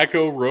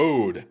 Tobacco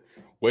Road,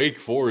 Wake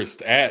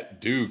Forest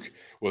at Duke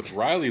with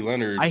Riley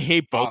Leonard. I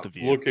hate both of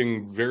you.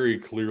 Looking very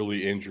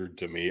clearly injured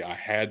to me. I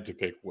had to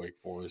pick Wake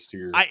Forest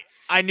here.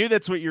 I knew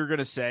that's what you were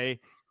gonna say.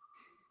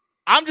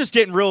 I'm just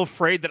getting real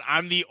afraid that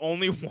I'm the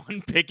only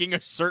one picking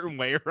a certain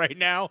way right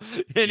now,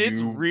 and it's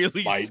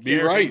really might be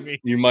right. me.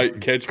 You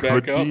might catch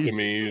back up to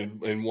me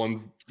in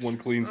one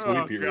clean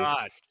sweep here.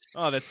 God.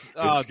 Oh, that's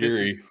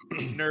scary.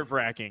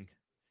 Nerve-wracking.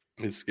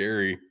 It's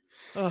scary.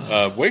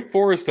 Wake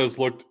Forest has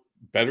looked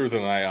better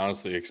than I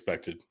honestly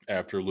expected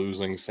after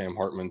losing Sam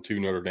Hartman to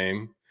Notre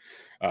Dame.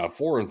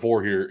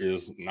 4-4 here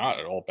is not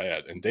at all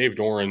bad. And Dave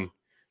Doran,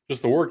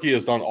 just the work he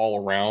has done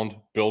all around,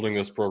 building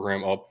this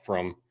program up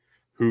from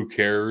who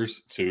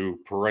cares to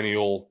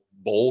perennial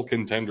bowl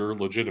contender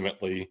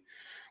legitimately.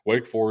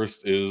 Wake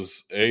Forest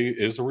is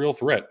a real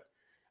threat.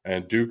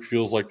 And Duke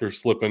feels like they're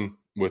slipping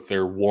with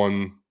their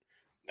one.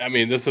 I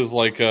mean, this is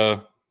like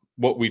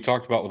what we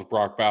talked about with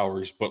Brock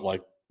Bowers, but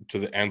like to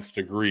the nth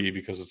degree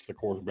because it's the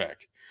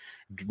quarterback.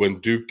 When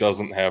Duke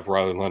doesn't have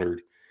Riley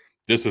Leonard,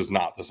 this is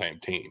not the same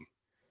team.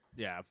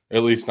 Yeah.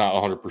 At least not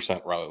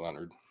 100% Riley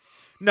Leonard.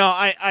 No,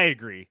 I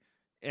agree.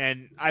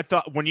 And I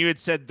thought when you had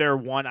said they're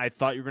one, I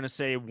thought you were going to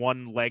say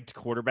one-legged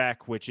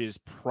quarterback, which is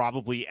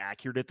probably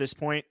accurate at this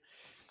point.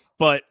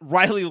 But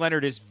Riley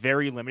Leonard is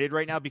very limited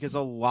right now because a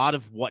lot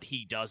of what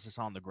he does is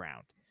on the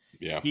ground.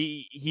 Yeah.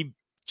 He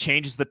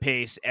changes the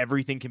pace.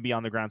 Everything can be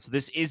on the ground. So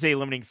this is a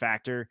limiting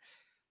factor.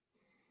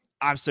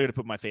 I'm still going to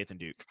put my faith in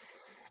Duke.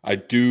 I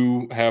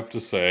do have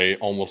to say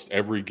almost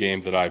every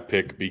game that I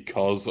pick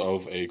because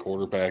of a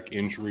quarterback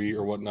injury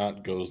or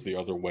whatnot goes the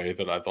other way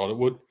that I thought it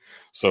would.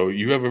 So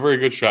you have a very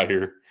good shot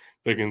here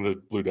picking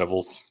the Blue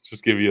Devils.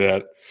 Just give you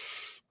that.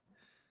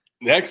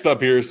 Next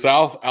up here,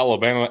 South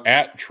Alabama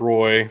at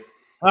Troy.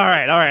 All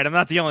right. I'm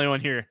not the only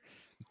one here.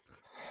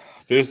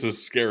 This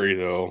is scary,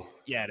 though.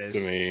 Yeah, it is.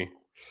 To me.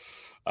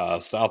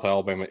 South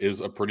Alabama is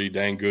a pretty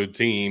dang good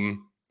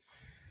team.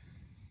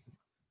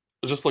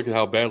 Just look at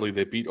how badly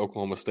they beat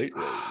Oklahoma State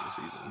early in the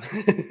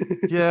season.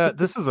 Yeah,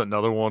 this is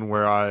another one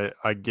where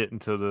I get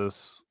into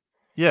this.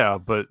 Yeah,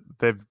 but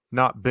they've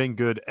not been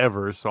good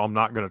ever, so I'm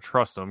not going to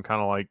trust them, kind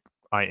of like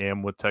I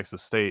am with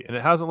Texas State. And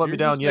it hasn't let me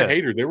down yet.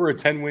 Hater. They were a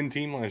 10-win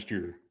team last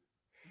year.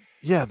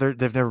 Yeah,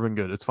 they've never been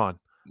good. It's fine.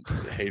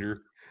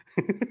 Hater.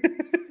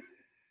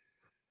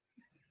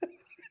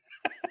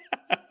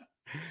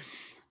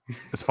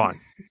 It's fine.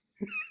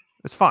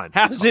 It's fine.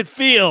 How does it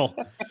feel?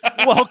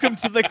 Welcome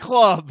to the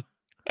club.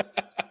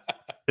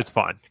 It's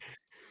fine.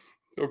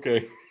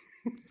 Okay.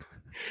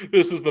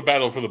 This is the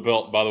battle for the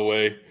belt, by the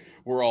way.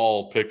 We're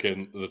all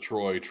picking the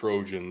Troy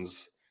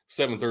Trojans,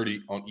 7:30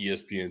 on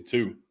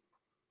ESPN2.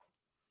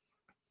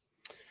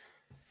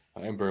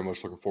 I am very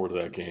much looking forward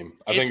to that game.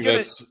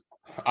 That's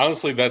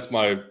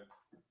my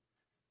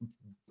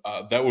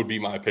that would be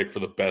my pick for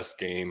the best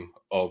game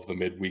of the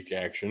midweek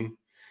action.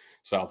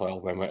 South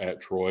Alabama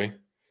at Troy.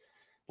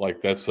 Like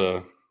that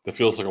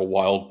feels like a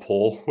wild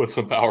pull with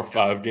some Power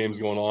 5 games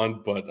going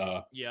on, but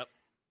yep.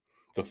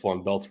 The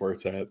Fun Belt's where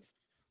it's at.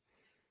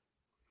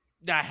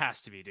 That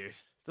has to be, dude.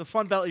 The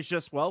Fun Belt is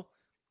just,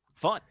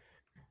 fun.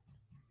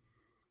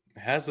 It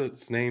has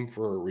its name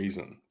for a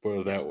reason, put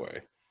it that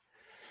way.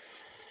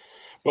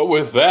 But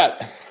with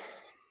that,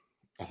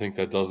 I think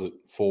that does it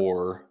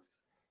for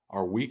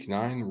our Week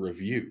 9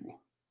 review.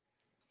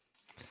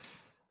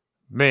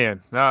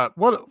 Man,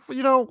 what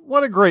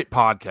a great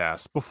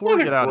podcast. Before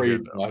we get out of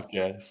here,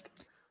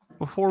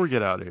 before we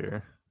get out of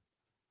here,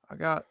 I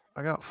got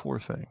 4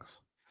 things.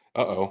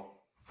 Uh-oh.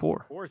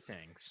 4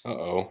 things.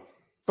 Uh-oh.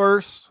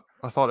 First,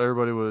 I thought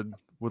everybody would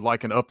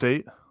like an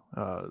update.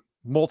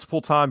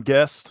 Multiple time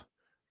guest,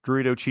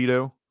 Dorito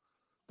Cheeto,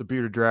 the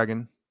bearded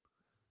dragon.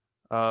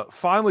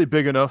 Finally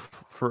big enough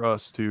for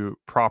us to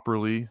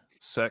properly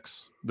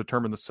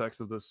determine the sex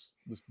of this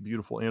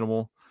beautiful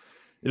animal.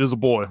 It is a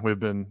boy. We've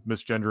been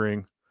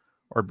misgendering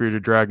our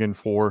bearded dragon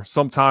for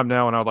some time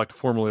now, and I would like to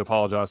formally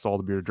apologize to all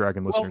the bearded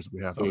dragon listeners that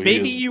we have. So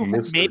maybe you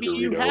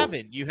Dorito.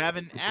 haven't. You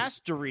haven't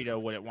asked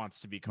Dorito what it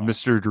wants to be called.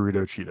 Mr.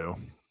 Dorito Cheeto.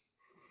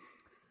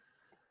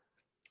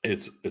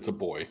 It's a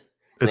boy.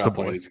 It's a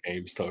boy. These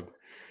games, Tug.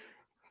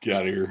 Get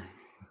out of here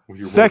with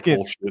your Second,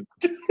 bullshit.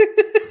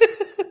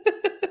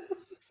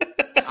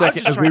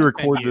 Second, as we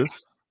record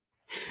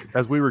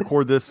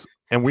this,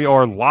 and we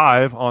are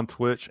live on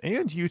Twitch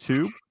and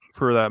YouTube,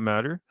 for that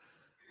matter,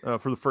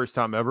 for the first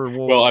time ever.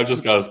 Well, I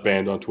just got us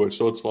banned on Twitch,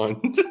 so it's fine.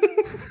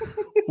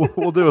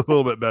 we'll do a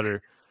little bit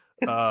better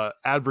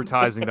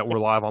advertising that we're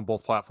live on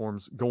both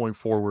platforms going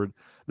forward.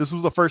 This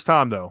was the first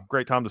time, though.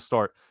 Great time to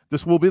start.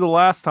 This will be the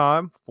last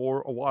time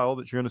for a while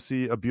that you're going to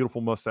see a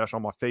beautiful mustache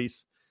on my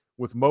face.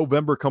 With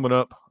Movember coming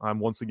up, I'm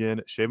once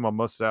again shaving my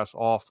mustache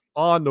off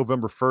on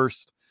November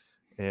 1st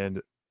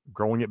and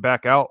growing it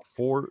back out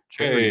for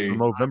charity, the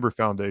Movember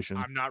Foundation.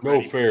 I'm not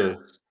ready. Fair.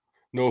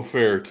 No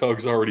fair.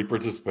 Tug's already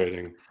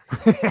participating.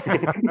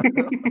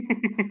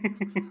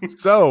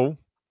 So,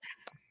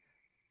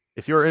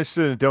 if you're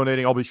interested in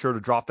donating, I'll be sure to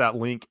drop that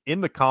link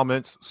in the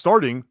comments,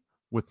 starting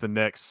with the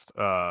next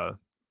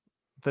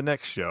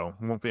show.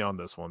 It won't be on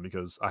this one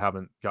because I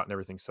haven't gotten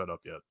everything set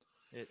up yet.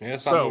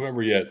 It's not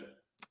November yet.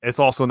 It's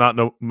also not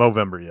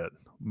Movember yet.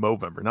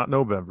 Movember, not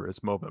November. It's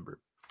Movember.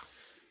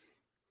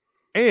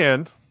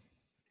 And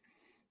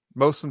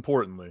most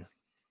importantly,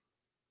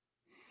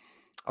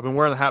 I've been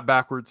wearing the hat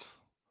backwards,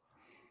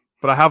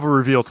 but I have a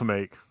reveal to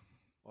make.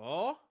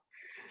 Oh?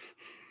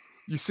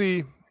 You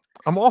see,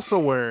 I'm also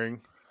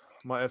wearing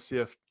my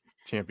FCF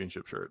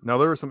championship shirt. Now,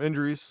 there were some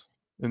injuries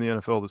in the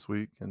NFL this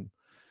week, and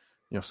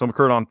some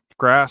occurred on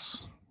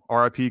grass.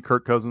 RIP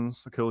Kirk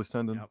Cousins, Achilles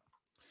tendon. Yep.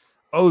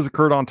 Others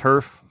occurred on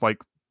turf, like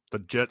the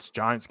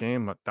Jets-Giants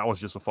game. That was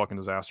just a fucking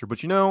disaster.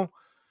 But we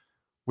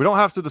don't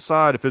have to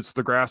decide if it's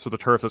the grass or the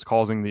turf that's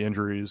causing the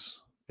injuries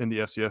in the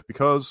FCF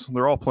because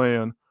they're all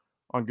playing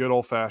on good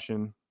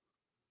old-fashioned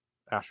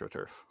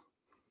AstroTurf.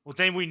 Well,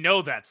 then we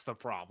know that's the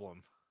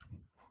problem.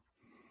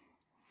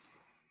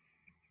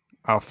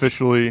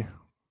 Officially,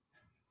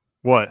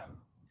 what?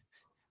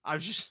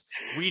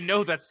 We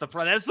know that's the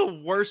problem. That's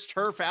the worst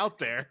turf out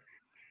there.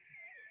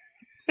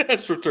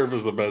 AstroTurf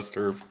is the best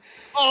turf.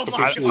 Oh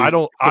my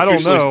God. I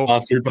don't know.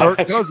 Sponsored by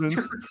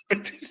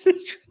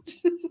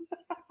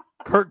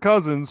Kirk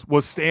Cousins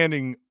was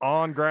standing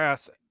on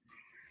grass,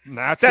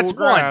 natural That's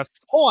grass.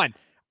 Hold on.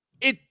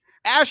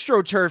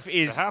 AstroTurf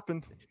is. It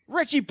happened.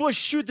 Reggie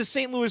Bush sued the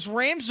St. Louis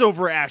Rams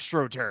over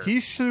AstroTurf.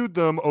 He sued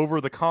them over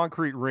the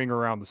concrete ring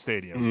around the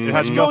stadium. Mm-hmm. It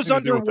has Which nothing goes to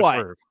under do with the what?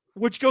 turf.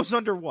 Which goes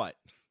under what?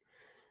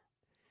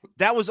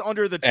 That was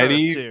under the turf,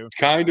 Any too.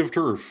 kind of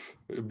turf,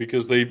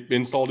 because they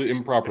installed it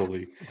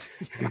improperly.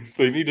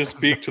 So they need to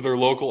speak to their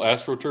local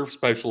AstroTurf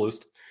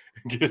specialist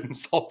and get it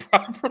installed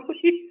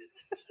properly.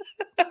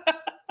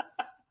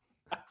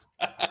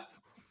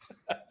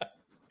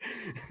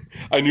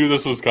 I knew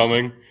this was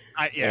coming.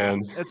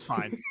 It's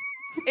fine.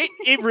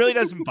 It really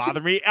doesn't bother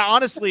me.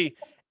 Honestly,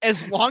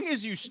 as long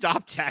as you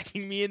stop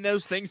tagging me in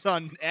those things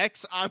on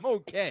X, I'm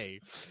okay.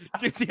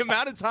 Dude, the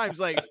amount of times,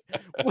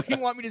 what do you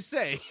want me to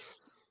say?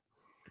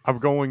 I'm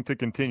going to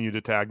continue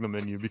to tag them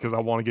in you because I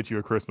want to get you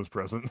a Christmas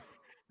present.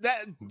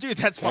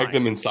 That's fine. Tag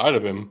them inside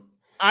of him.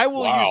 I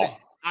will use it.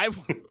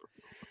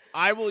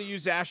 I will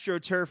use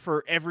AstroTurf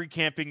for every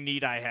camping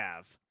need I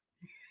have.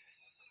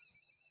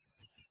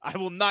 I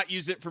will not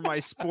use it for my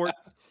sport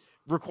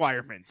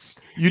requirements.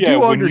 You do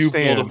when understand.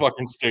 you build a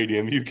fucking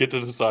stadium, you get to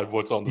decide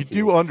what's on the field.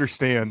 You do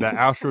understand that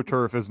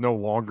AstroTurf is no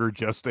longer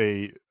just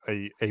a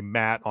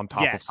mat on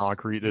top of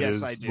concrete. It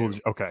is. I do.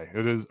 Okay.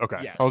 It is. Okay.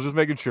 Yes. I was just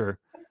making sure.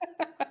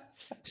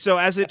 So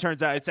as it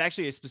turns out, it's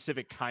actually a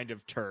specific kind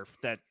of turf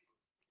that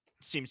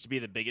seems to be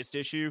the biggest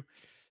issue.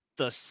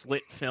 The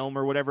slit film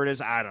or whatever it is.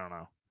 I don't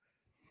know.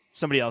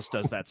 Somebody else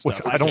does that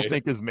stuff. Which I don't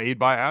think is made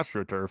by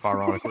AstroTurf,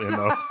 ironically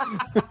enough.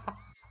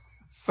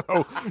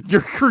 So your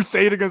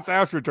crusade against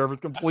AstroTurf is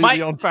completely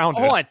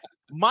unfounded. Hold on.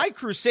 My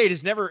crusade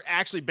has never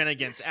actually been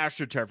against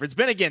AstroTurf. It's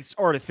been against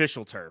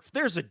artificial turf.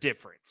 There's a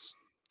difference.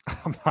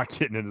 I'm not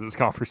getting into this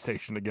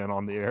conversation again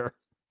on the air.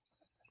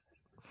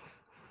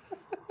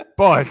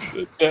 But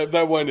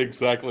that went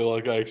exactly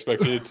like I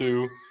expected it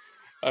to.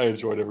 I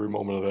enjoyed every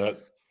moment of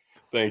that.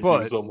 Thank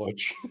you so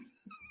much.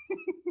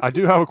 I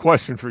do have a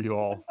question for you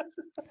all.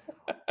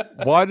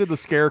 Why did the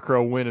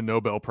Scarecrow win a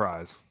Nobel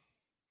Prize?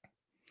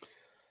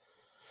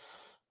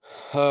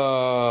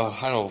 I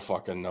don't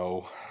fucking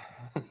know.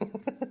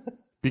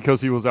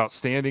 Because he was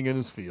outstanding in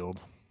his field.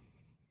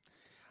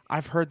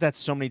 I've heard that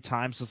so many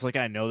times. It's like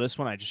I know this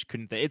one. I just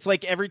couldn't. It's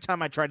like every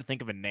time I try to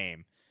think of a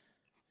name.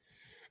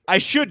 I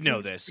should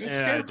know this.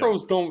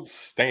 Scarecrows don't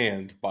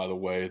stand, by the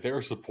way.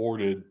 They're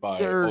supported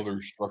by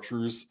other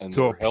structures and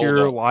to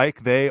appear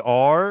like they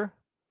are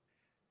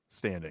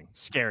standing.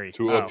 Scary.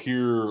 To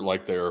appear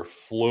like they're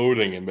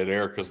floating in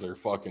midair because they're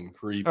fucking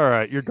creepy. All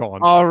right, you're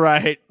going. All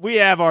right. We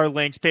have our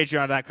links.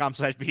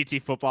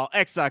 Patreon.com/BTFootball,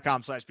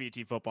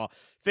 X.com/BTFootball,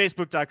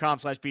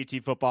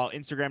 Facebook.com/BTFootball,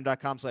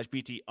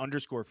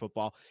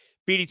 Instagram.com/BT_football,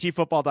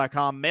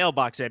 BDTFootball.com,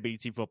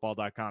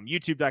 mailbox@BDTFootball.com,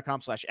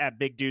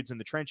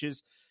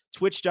 YouTube.com/@BigDudesInTheTrenches,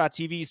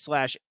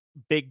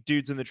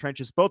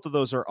 Twitch.tv/BigDudesInTheTrenches. Both of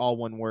those are all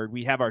one word.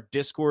 We have our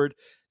Discord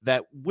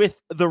that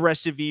with the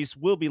rest of these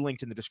will be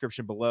linked in the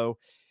description below.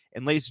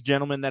 And ladies and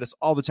gentlemen, that is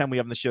all the time we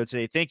have on the show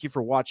today. Thank you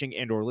for watching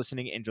and or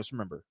listening. And just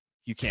remember,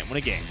 you can't win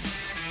a game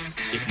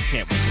if you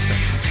can't win the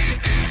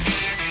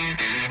trenches.